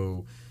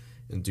Briscoe,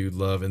 and Dude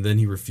Love, and then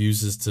he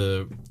refuses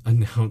to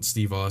announce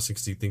Steve Austin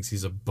because he thinks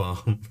he's a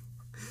bum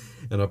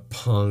and a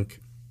punk.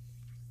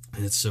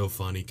 And it's so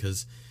funny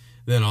because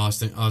then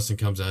Austin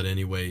comes out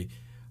anyway.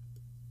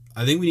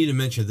 I think we need to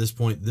mention at this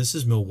point, this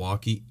is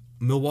Milwaukee.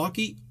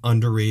 Milwaukee,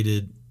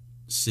 underrated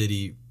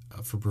city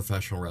for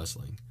professional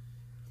wrestling.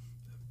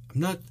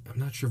 I'm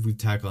not sure if we've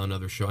tackled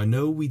another show. I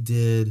know we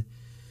did.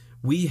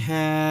 We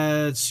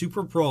had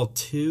Super Brawl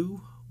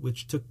 2,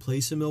 which took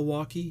place in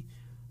Milwaukee,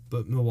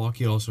 but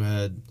Milwaukee also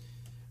had,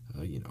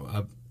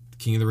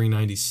 King of the Ring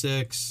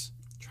 96.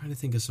 I'm trying to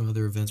think of some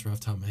other events right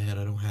off the top of my head.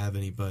 I don't have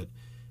any, but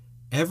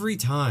every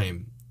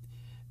time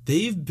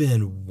they've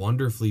been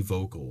wonderfully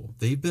vocal.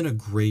 They've been a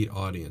great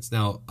audience.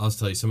 Now, I'll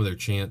tell you, some of their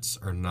chants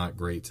are not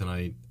great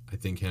tonight. I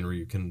think Henry,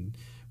 you can,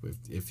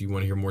 if you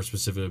want to hear more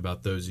specific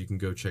about those, you can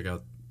go check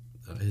out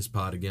his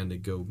pod again to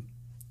go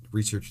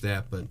research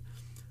that. But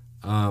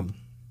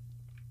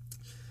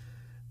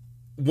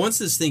once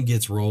this thing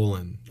gets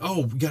rolling,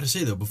 we got to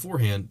say though,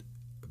 beforehand,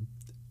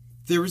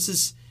 there was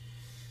this.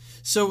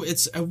 So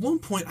it's at one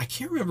point, I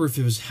can't remember if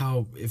it was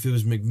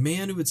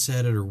McMahon who had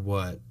said it or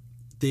what.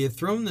 They had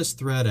thrown this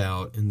thread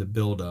out in the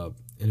build-up,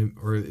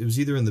 or it was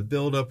either in the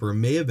build-up or it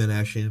may have been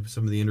actually in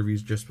some of the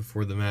interviews just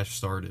before the match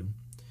started.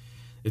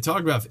 They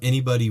talked about if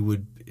anybody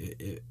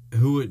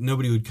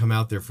nobody would come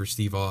out there for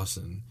Steve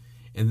Austin,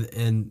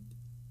 and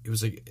it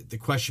was like the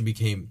question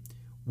became,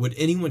 would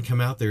anyone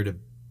come out there to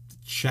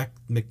check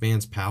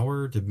McMahon's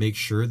power to make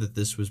sure that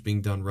this was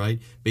being done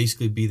right?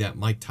 Basically, be that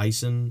Mike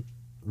Tyson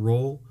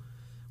role.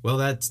 Well,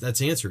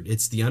 that's answered.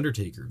 It's The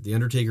Undertaker. The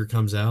Undertaker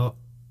comes out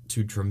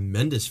to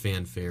tremendous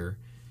fanfare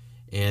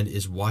and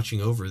is watching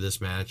over this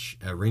match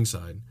at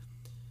ringside.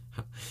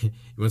 You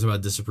want to talk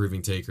about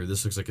disapproving Taker?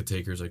 This looks like a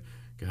Taker's like,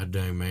 God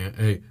dang,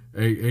 man.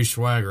 Hey,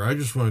 Swagger, I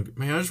just want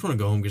to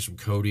go home and get some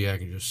Kodiak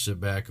and just sit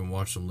back and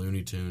watch some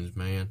Looney Tunes,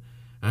 man.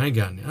 I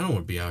don't want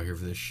to be out here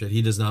for this shit.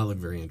 He does not look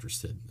very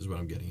interested, is what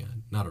I'm getting at.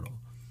 Not at all.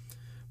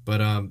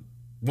 But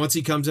once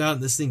he comes out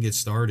and this thing gets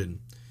started,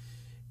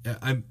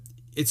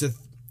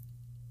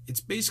 it's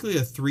basically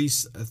a three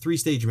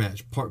stage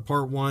match.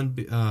 Part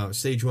one,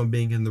 stage one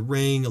being in the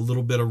ring, a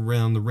little bit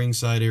around the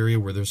ringside area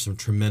where there's some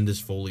tremendous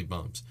Foley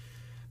bumps.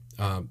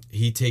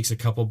 He takes a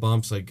couple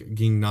bumps, like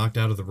getting knocked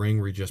out of the ring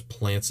where he just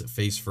plants it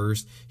face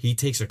first. He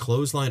takes a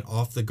clothesline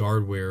off the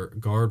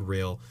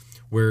guardrail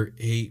where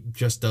he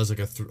just does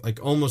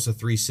like almost a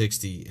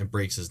 360 and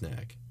breaks his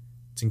neck.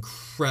 It's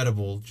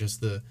incredible, just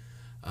the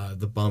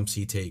bumps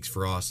he takes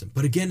for Austin.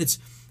 But again,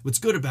 what's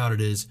good about it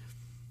is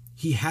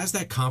he has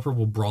that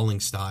comparable brawling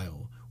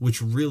style,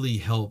 which really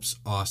helps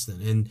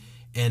Austin.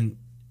 And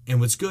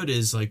what's good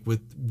is, like,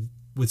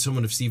 with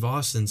someone of Steve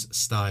Austin's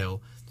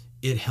style,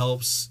 it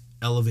helps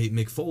elevate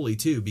Mick Foley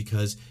too,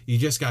 because you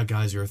just got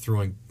guys who are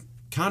throwing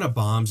kind of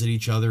bombs at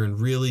each other and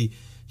really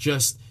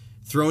just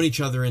throwing each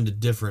other into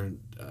different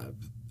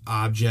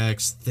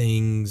objects,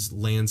 things,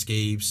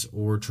 landscapes,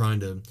 or trying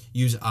to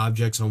use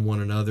objects on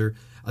one another.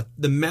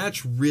 The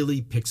match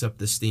really picks up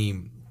the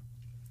steam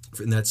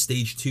in that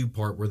stage 2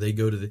 part where they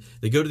go to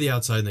the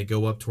outside and they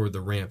go up toward the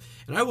ramp.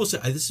 And I will say,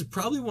 this is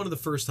probably one of the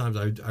first times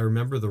I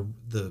remember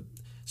the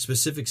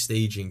specific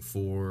staging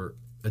for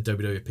a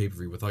WWF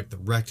pay-per-view with, like, the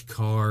wrecked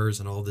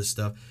cars and all this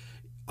stuff.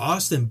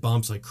 Austin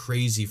bumps like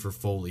crazy for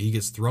Foley. He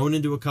gets thrown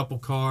into a couple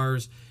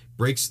cars,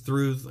 breaks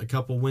through a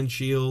couple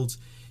windshields.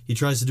 He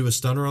tries to do a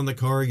stunner on the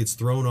car. He gets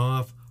thrown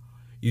off.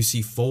 You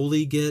see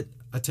Foley get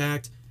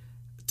attacked.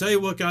 Tell you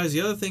what, guys,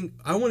 the other thing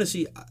I want to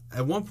see,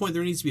 at one point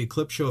there needs to be a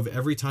clip show of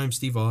every time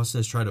Steve Austin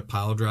has tried to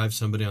pile drive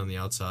somebody on the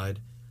outside.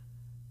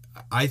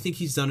 I think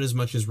he's done as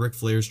much as Ric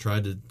Flair's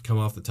tried to come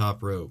off the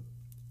top rope,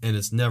 and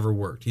it's never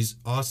worked.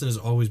 Austin is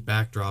always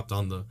backdropped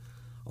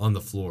on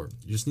the floor.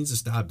 He just needs to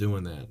stop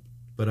doing that.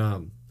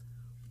 But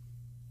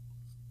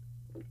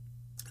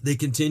they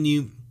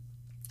continue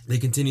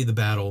the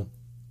battle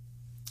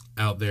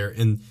out there,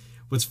 and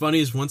what's funny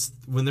is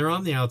when they're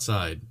on the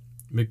outside,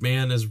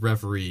 McMahon as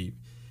referee,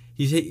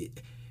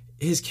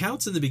 his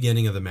counts in the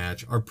beginning of the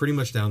match are pretty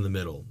much down the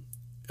middle.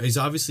 He's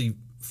obviously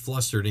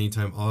flustered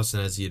anytime Austin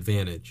has the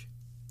advantage,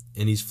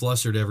 and he's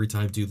flustered every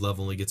time Dude Love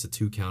only gets a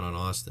 2 count on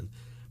Austin.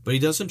 But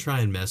he doesn't try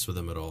and mess with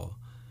him at all.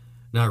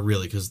 Not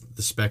really, because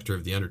the specter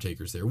of The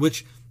Undertaker's there,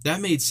 which that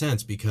made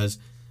sense, because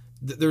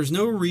there's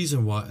no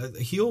reason why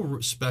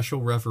heel special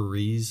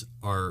referees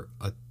are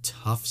a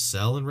tough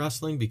sell in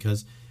wrestling,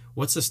 because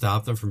what's to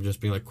stop them from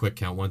just being like, quick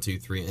count, 1, 2,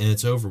 3, and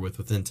it's over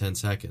within 10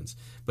 seconds.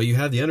 But you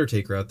have The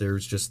Undertaker out there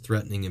who's just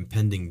threatening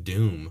impending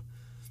doom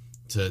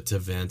to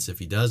Vince if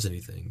he does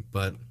anything.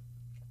 But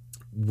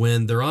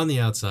when they're on the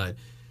outside,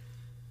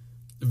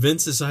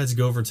 Vince decides to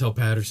go over and tell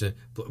Patterson,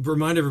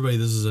 remind everybody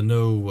this is a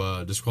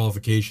no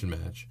disqualification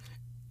match.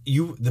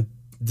 The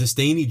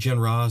disdainy Jim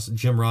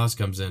Ross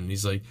comes in and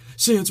he's like,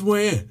 since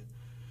when?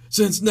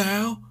 Since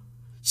now?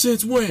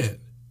 Since when?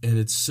 And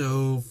it's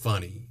so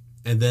funny.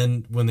 And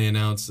then when they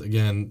announce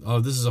again, oh,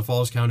 this is a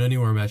Falls Count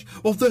Anywhere match.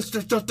 Well, that's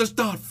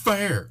not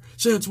fair.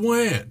 Since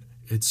when?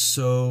 It's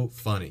so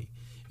funny.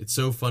 It's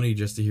so funny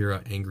just to hear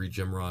how angry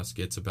Jim Ross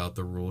gets about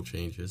the rule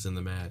changes in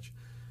the match.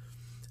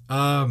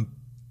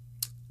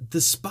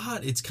 The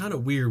spot, it's kind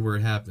of weird where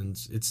it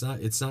happens. It's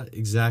not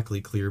exactly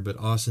clear, but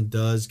Austin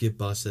does get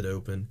busted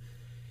open.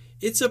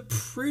 It's a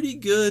pretty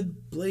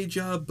good blade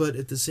job, but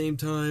at the same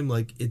time,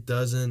 like, it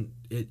doesn't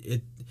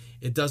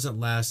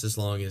last as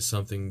long as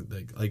something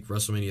like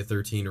WrestleMania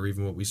 13 or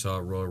even what we saw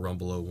at Royal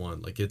Rumble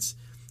 01. Like, it's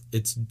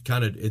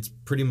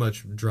pretty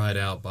much dried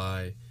out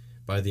by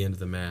the end of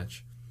the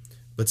match.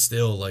 But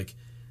still, like,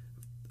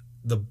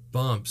 the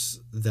bumps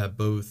that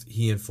both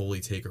he and Foley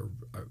take are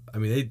I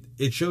mean,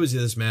 it shows you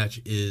this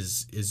match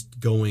is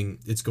going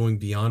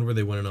beyond where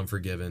they went in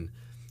Unforgiven,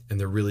 and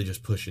they're really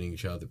just pushing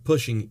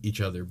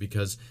each other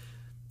because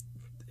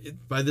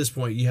by this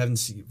point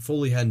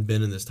Foley hadn't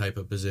been in this type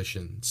of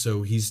position,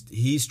 so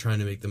he's trying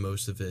to make the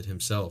most of it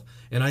himself.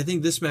 And I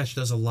think this match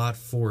does a lot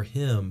for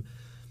him.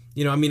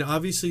 You know, I mean,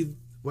 obviously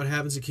what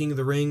happens at King of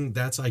the Ring,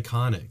 that's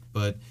iconic,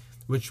 but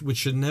which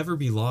should never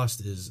be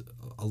lost is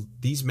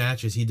these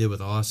matches he did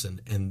with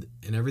Austin and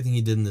everything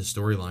he did in this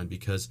storyline,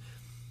 because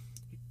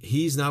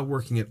he's not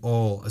working at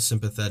all a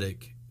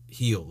sympathetic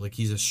heel. Like,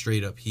 he's a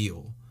straight up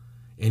heel,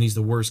 and he's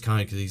the worst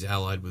kind because he's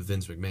allied with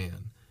Vince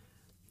McMahon.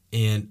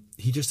 And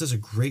he just does a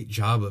great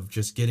job of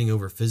just getting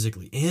over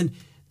physically. And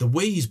the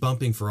way he's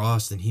bumping for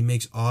Austin, he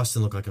makes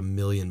Austin look like $1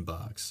 million,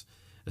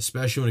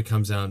 especially when it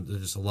comes down to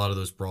just a lot of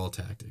those brawl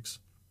tactics.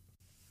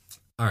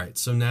 All right,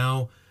 so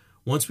now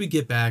once we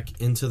get back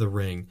into the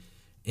ring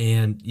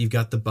and you've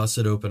got the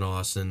busted open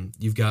Austin,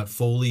 you've got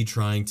Foley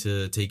trying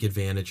to take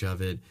advantage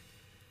of it.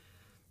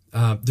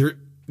 They're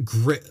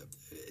great.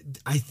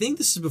 I think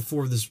this is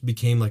before this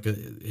became like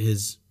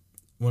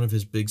one of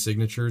his big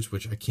signatures,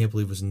 which I can't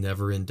believe was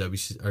never in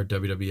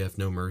WWF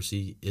No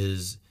Mercy.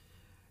 Is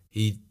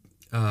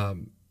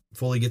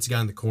Foley gets a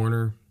guy in the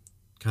corner,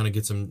 kind of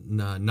gets him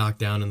knocked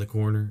down in the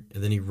corner,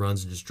 and then he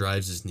runs and just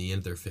drives his knee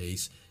into their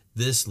face.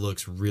 This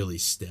looks really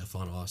stiff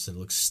on Austin. It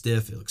looks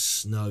stiff. It looks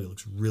snug. It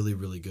looks really,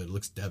 really good. It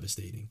looks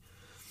devastating.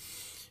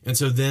 And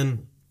so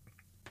then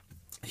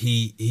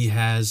he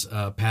has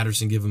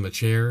Patterson give him a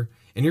chair,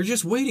 and you're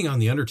just waiting on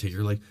the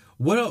Undertaker. Like,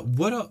 what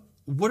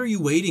are you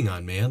waiting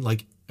on, man?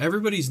 Like,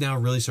 everybody's now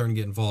really starting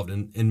to get involved,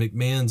 and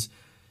McMahon's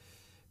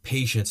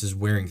patience is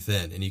wearing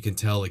thin, and you can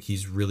tell like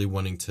he's really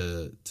wanting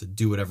to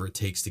do whatever it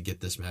takes to get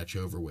this match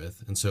over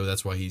with. And so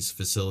that's why he's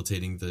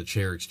facilitating the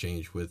chair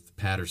exchange with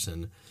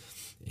Patterson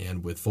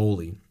and with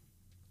Foley.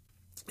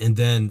 And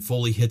then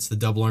Foley hits the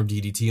double arm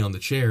DDT on the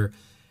chair,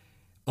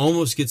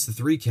 almost gets the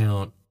 3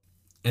 count,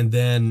 and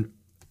then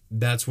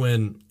that's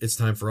when it's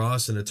time for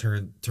Austin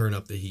to turn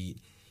up the heat,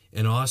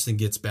 and Austin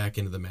gets back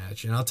into the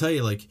match. And I'll tell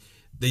you, like,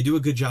 they do a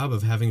good job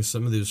of having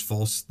some of those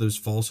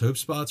false hope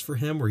spots for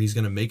him where he's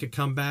going to make a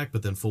comeback,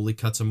 but then Foley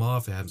cuts him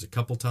off. It happens a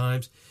couple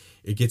times.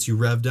 It gets you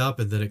revved up,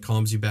 and then it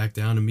calms you back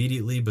down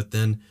immediately. But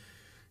then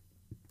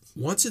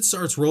once it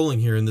starts rolling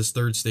here in this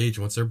third stage,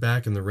 once they're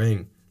back in the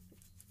ring,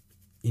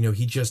 you know,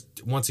 he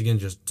just, once again,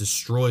 just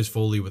destroys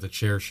Foley with a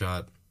chair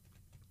shot.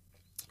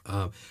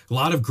 A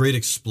lot of great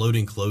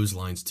exploding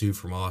clotheslines, too,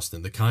 from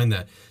Austin. The kind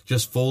that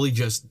just Foley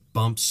just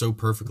bumps so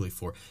perfectly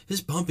for.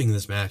 His bumping in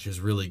this match is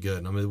really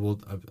good. I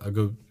mean, I'll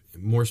go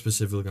more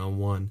specifically on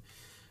one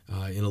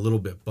in a little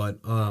bit. But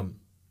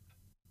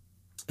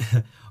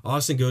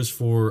Austin goes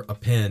for a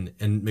pin,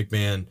 and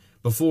McMahon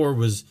before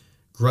was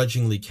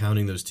grudgingly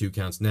counting those 2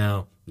 counts.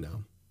 Now,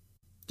 no.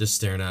 Just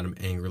staring at him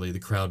angrily. The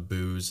crowd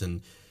boos,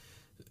 and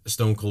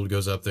Stone Cold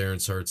goes up there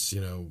and starts, you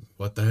know,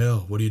 what the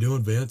hell? What are you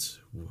doing, Vince?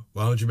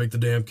 Why don't you make the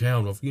damn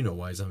count? Well, you know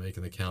why he's not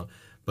making the count.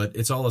 But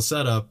it's all a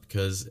setup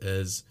because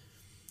as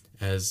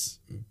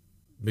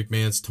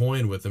McMahon's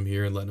toying with him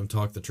here and letting him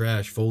talk the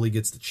trash, Foley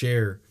gets the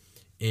chair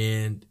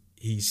and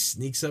he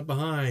sneaks up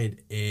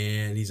behind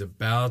and he's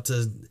about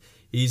to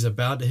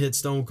hit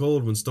Stone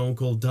Cold when Stone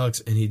Cold ducks,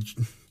 and he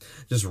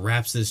just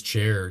wraps this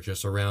chair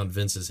just around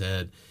Vince's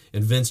head,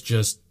 and Vince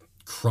just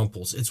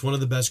crumples. It's one of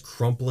the best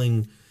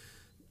crumpling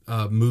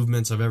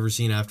movements I've ever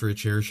seen after a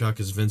chair shot,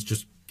 because Vince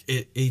just,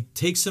 it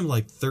takes him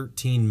like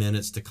 13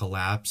 minutes to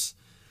collapse,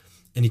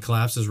 and he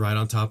collapses right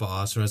on top of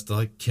Austin, has to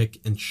like kick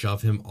and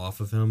shove him off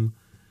of him,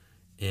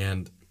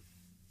 and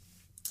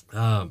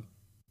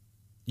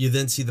you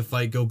then see the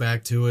fight go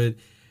back to it,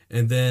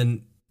 and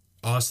then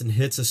Austin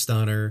hits a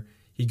stunner.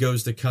 He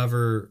goes to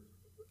cover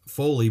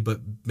Foley,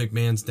 but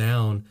McMahon's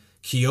down.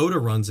 Kyoto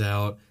runs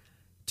out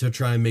to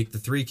try and make the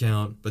 3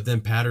 count, but then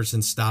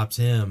Patterson stops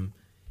him.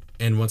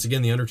 And once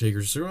again, the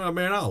Undertaker's like, oh,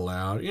 man, I'll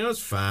allow it. You know, it's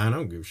fine. I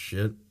don't give a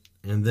shit.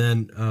 And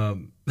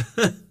then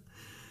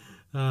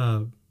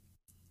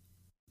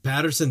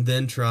Patterson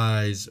then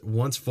tries,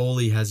 once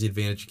Foley has the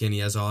advantage again, he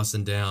has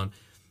Austin down.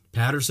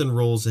 Patterson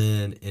rolls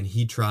in, and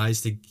he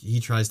tries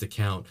to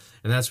count.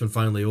 And that's when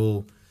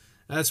finally,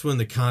 that's when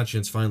the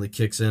conscience finally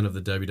kicks in of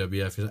the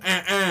WWF. He's like,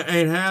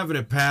 ain't having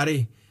it,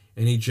 Patty.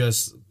 And he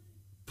just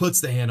puts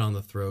the hand on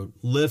the throat,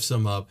 lifts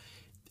him up.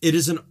 It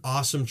is an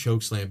awesome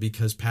chokeslam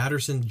because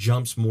Patterson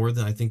jumps more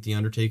than I think the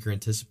Undertaker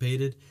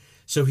anticipated.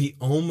 So he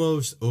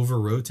almost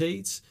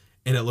over-rotates,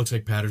 and it looks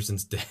like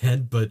Patterson's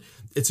dead, but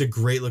it's a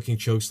great-looking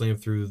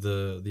chokeslam through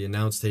the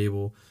announce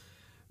table.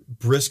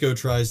 Briscoe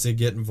tries to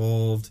get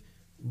involved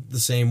the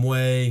same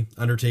way.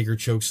 Undertaker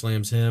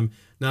chokeslams him.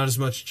 Not as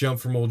much jump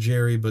from old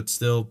Jerry, but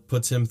still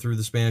puts him through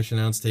the Spanish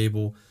announce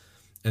table.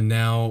 And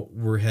now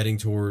we're heading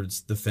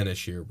towards the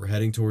finish here. We're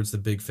heading towards the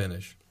big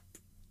finish.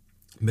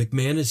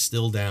 McMahon is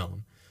still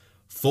down.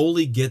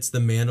 Foley gets the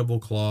mandible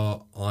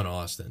claw on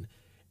Austin,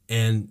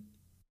 and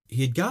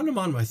he had gotten him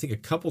on, I think, a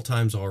couple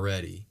times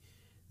already.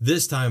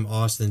 This time,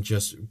 Austin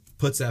just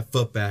puts that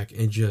foot back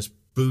and just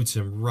boots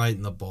him right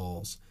in the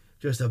balls.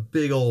 Just a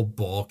big old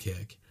ball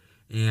kick,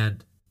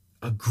 and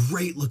a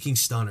great-looking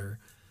stunner.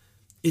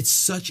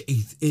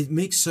 It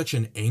makes such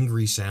an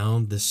angry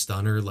sound, this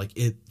stunner. Like,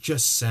 it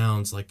just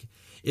sounds like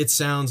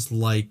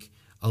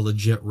a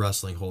legit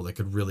wrestling hold that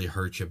could really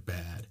hurt you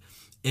bad.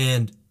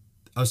 And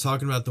I was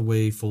talking about the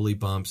way Foley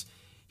bumps.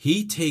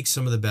 He takes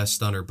some of the best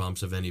stunner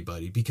bumps of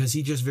anybody because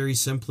he just very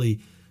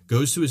simply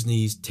goes to his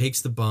knees, takes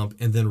the bump,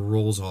 and then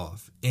rolls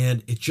off.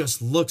 And it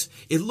looks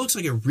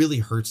like it really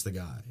hurts the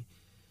guy.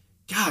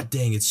 God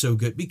dang, it's so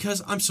good.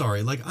 Because I'm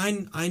sorry, like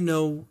I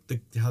know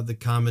how the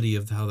comedy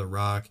of how The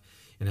Rock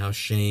and how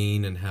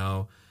Shane and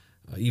how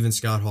even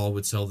Scott Hall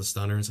would sell the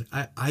stunner. It's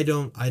like I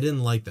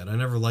didn't like that. I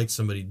never liked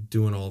somebody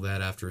doing all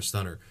that after a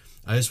stunner.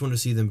 I just want to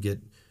see them get.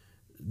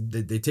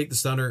 They take the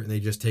stunner and they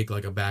just take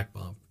like a back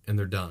bump and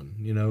they're done,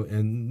 you know,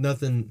 and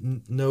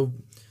nothing, no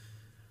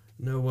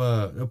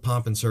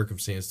pomp and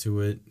circumstance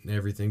to it and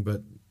everything.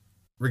 But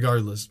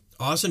regardless,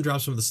 Austin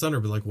drops him with the stunner,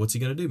 but like, what's he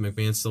going to do?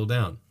 McMahon's still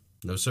down.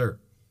 No, sir.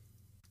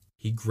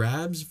 He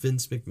grabs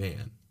Vince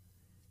McMahon,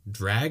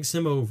 drags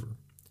him over.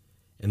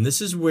 And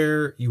this is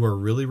where you are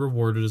really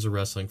rewarded as a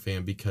wrestling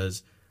fan,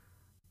 because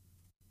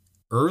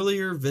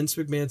earlier Vince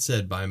McMahon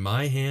said, by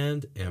my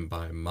hand and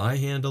by my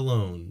hand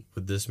alone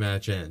would this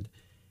match end.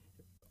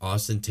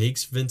 Austin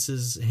takes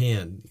Vince's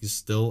hand. He's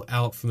still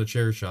out from the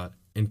chair shot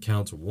and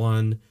counts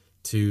 1,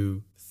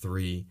 2,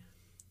 3,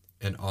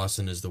 and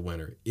Austin is the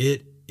winner.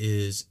 It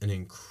is an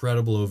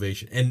incredible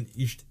ovation. And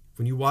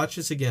when you watch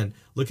this again,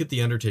 look at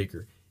The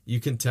Undertaker. You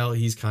can tell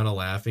he's kind of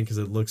laughing because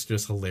it looks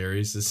just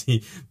hilarious to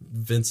see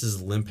Vince's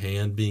limp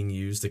hand being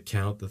used to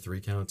count the 3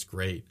 counts.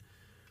 Great.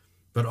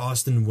 But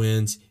Austin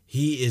wins.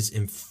 He is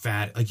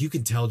emphatic. Like, you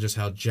can tell just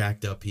how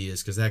jacked up he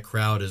is because that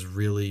crowd has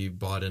really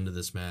bought into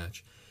this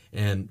match.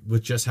 And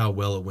with just how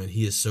well it went,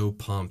 he is so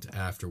pumped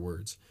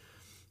afterwards.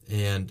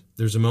 And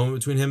there's a moment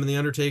between him and The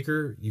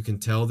Undertaker. You can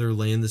tell they're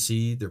laying the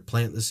seed. They're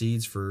planting the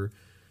seeds for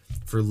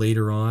for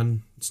later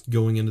on,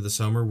 going into the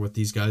summer, what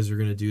these guys are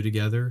going to do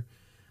together.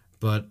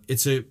 But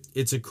it's a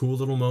cool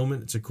little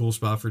moment. It's a cool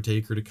spot for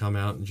Taker to come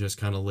out and just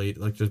kind of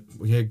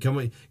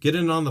get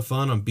in on the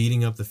fun on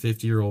beating up the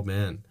 50-year-old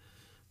man.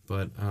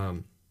 But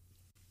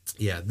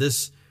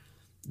this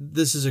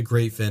is a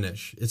great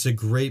finish. It's a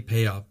great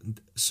payoff.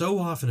 So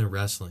often in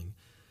wrestling,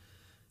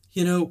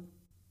 we'll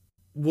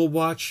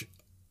watch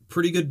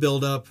pretty good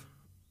build-up.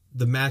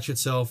 The match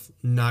itself,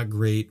 not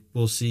great.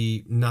 We'll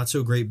see not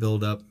so great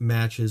build-up.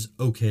 Matches,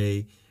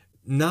 okay.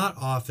 Not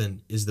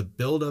often is the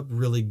build-up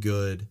really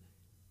good,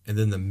 and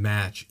then the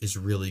match is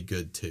really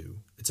good too.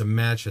 It's a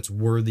match that's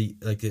worthy.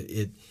 Like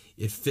it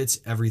fits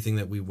everything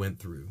that we went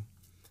through.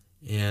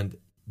 And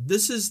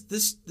this is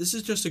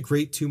just a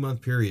great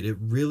 2-month period. It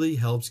really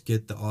helps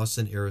get the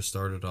Austin era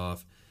started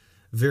off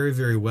very,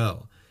 very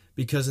well.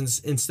 Because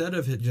instead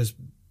of just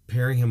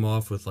pairing him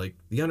off with like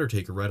The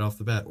Undertaker right off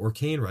the bat or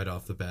Kane right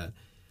off the bat,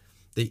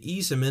 they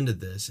ease him into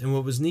this. And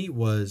what was neat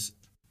was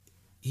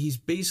he's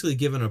basically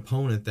given an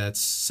opponent that's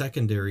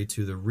secondary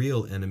to the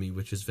real enemy,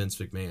 which is Vince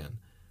McMahon.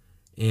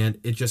 And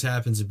it just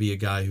happens to be a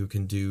guy who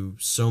can do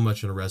so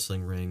much in a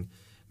wrestling ring.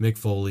 Mick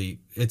Foley,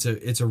 it's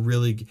a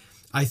really...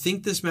 I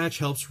think this match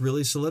helps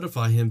really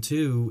solidify him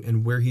too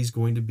and where he's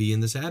going to be in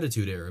this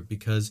Attitude Era,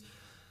 because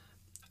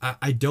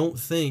I don't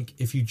think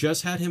if you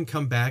just had him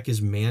come back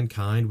as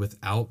Mankind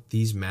without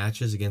these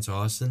matches against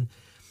Austin,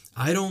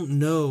 I don't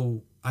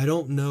know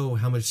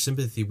how much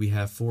sympathy we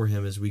have for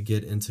him as we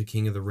get into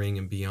King of the Ring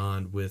and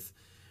beyond with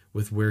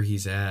where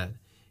he's at,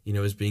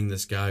 as being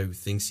this guy who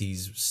thinks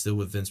he's still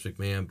with Vince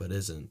McMahon but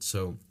isn't.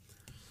 So,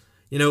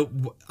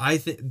 I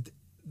think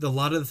a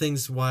lot of the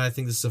things why I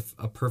think this is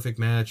a perfect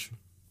match.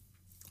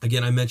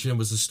 Again, I mentioned it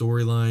was the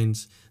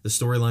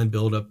storyline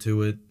build up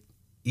to it.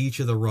 Each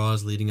of the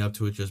Raws leading up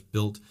to it just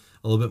built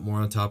a little bit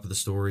more on top of the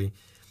story.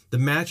 The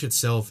match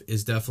itself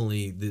is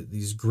definitely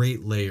these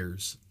great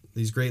layers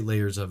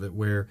of it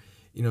where,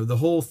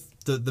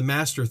 the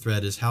master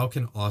thread is how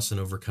can Austin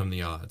overcome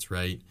the odds,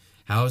 right?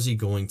 How is he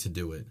going to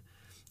do it?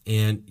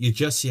 And you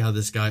just see how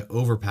this guy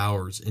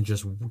overpowers and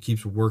just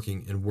keeps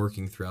working and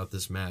working throughout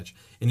this match.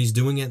 And he's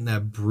doing it in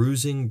that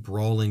bruising,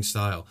 brawling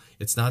style.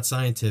 It's not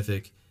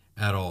scientific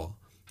at all.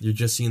 You're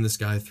just seeing this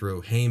guy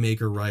throw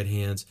haymaker right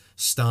hands,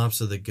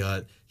 stomps of the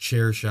gut,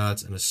 chair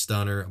shots, and a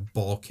stunner, a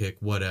ball kick,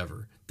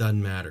 whatever.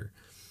 Doesn't matter.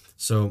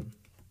 So,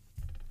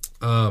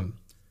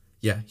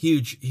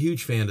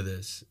 huge fan of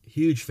this.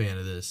 Huge fan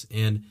of this.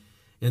 And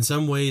in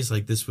some ways,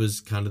 like, this was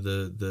kind of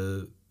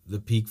the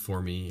peak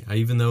for me.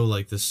 Even though,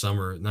 like, this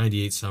summer,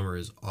 98 summer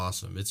is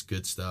awesome. It's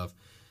good stuff.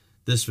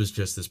 This was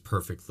just this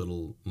perfect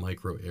little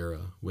micro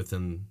era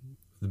within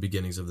the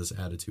beginnings of this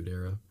Attitude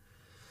Era.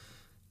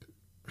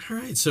 All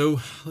right,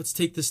 so let's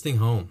take this thing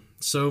home.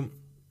 So,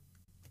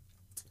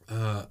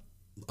 I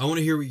want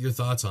to hear what your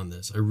thoughts on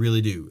this. I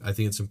really do. I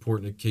think it's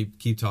important to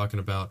keep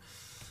talking about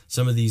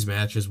some of these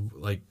matches.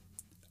 Like,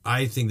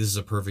 I think this is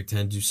a perfect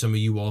 10. Do some of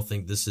you all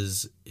think this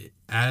is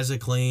as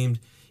acclaimed?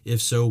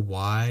 If so,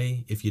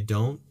 why? If you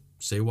don't,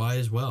 say why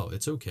as well.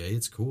 It's okay.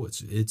 It's cool.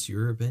 It's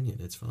your opinion.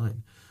 It's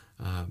fine.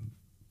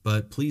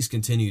 But please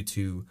continue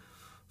to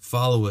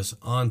follow us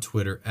on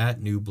Twitter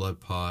at New Blood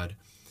Pod.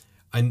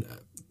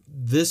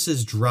 This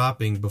is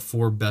dropping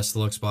before Best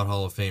of Luck Spot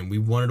Hall of Fame. We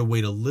wanted to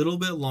wait a little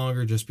bit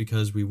longer just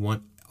because we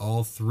want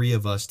all three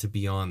of us to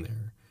be on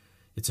there.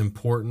 It's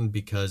important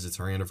because it's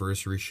our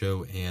anniversary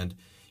show, and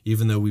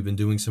even though we've been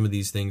doing some of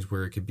these things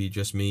where it could be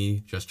just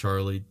me, just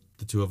Charlie,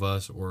 the two of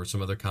us, or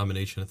some other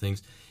combination of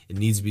things,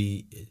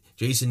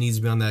 Jason needs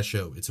to be on that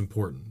show. It's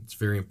important. It's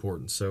very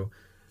important. So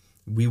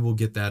we will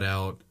get that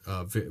out.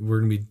 We're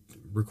going to be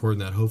recording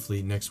that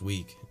hopefully next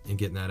week and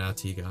getting that out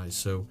to you guys.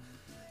 So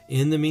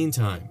in the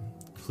meantime,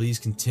 please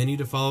continue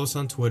to follow us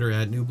on Twitter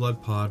at New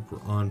Blood Pod.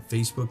 We're on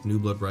Facebook, New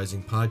Blood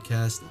Rising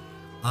Podcast.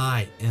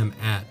 I am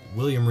at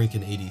William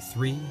Rinkin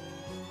 83.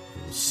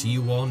 We'll see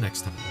you all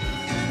next time.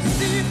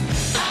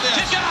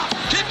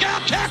 Kick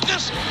out,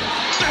 Cactus!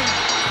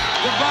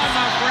 Goodbye,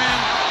 my friend.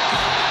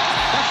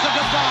 That's the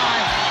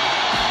goodbye.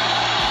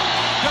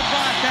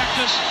 Goodbye,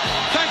 Cactus.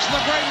 Thanks for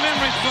the great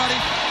memories, buddy.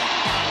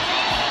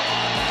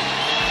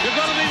 You're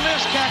going to be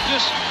missed,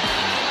 Cactus.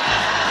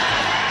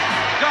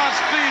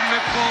 Godspeed,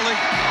 Mick Foley.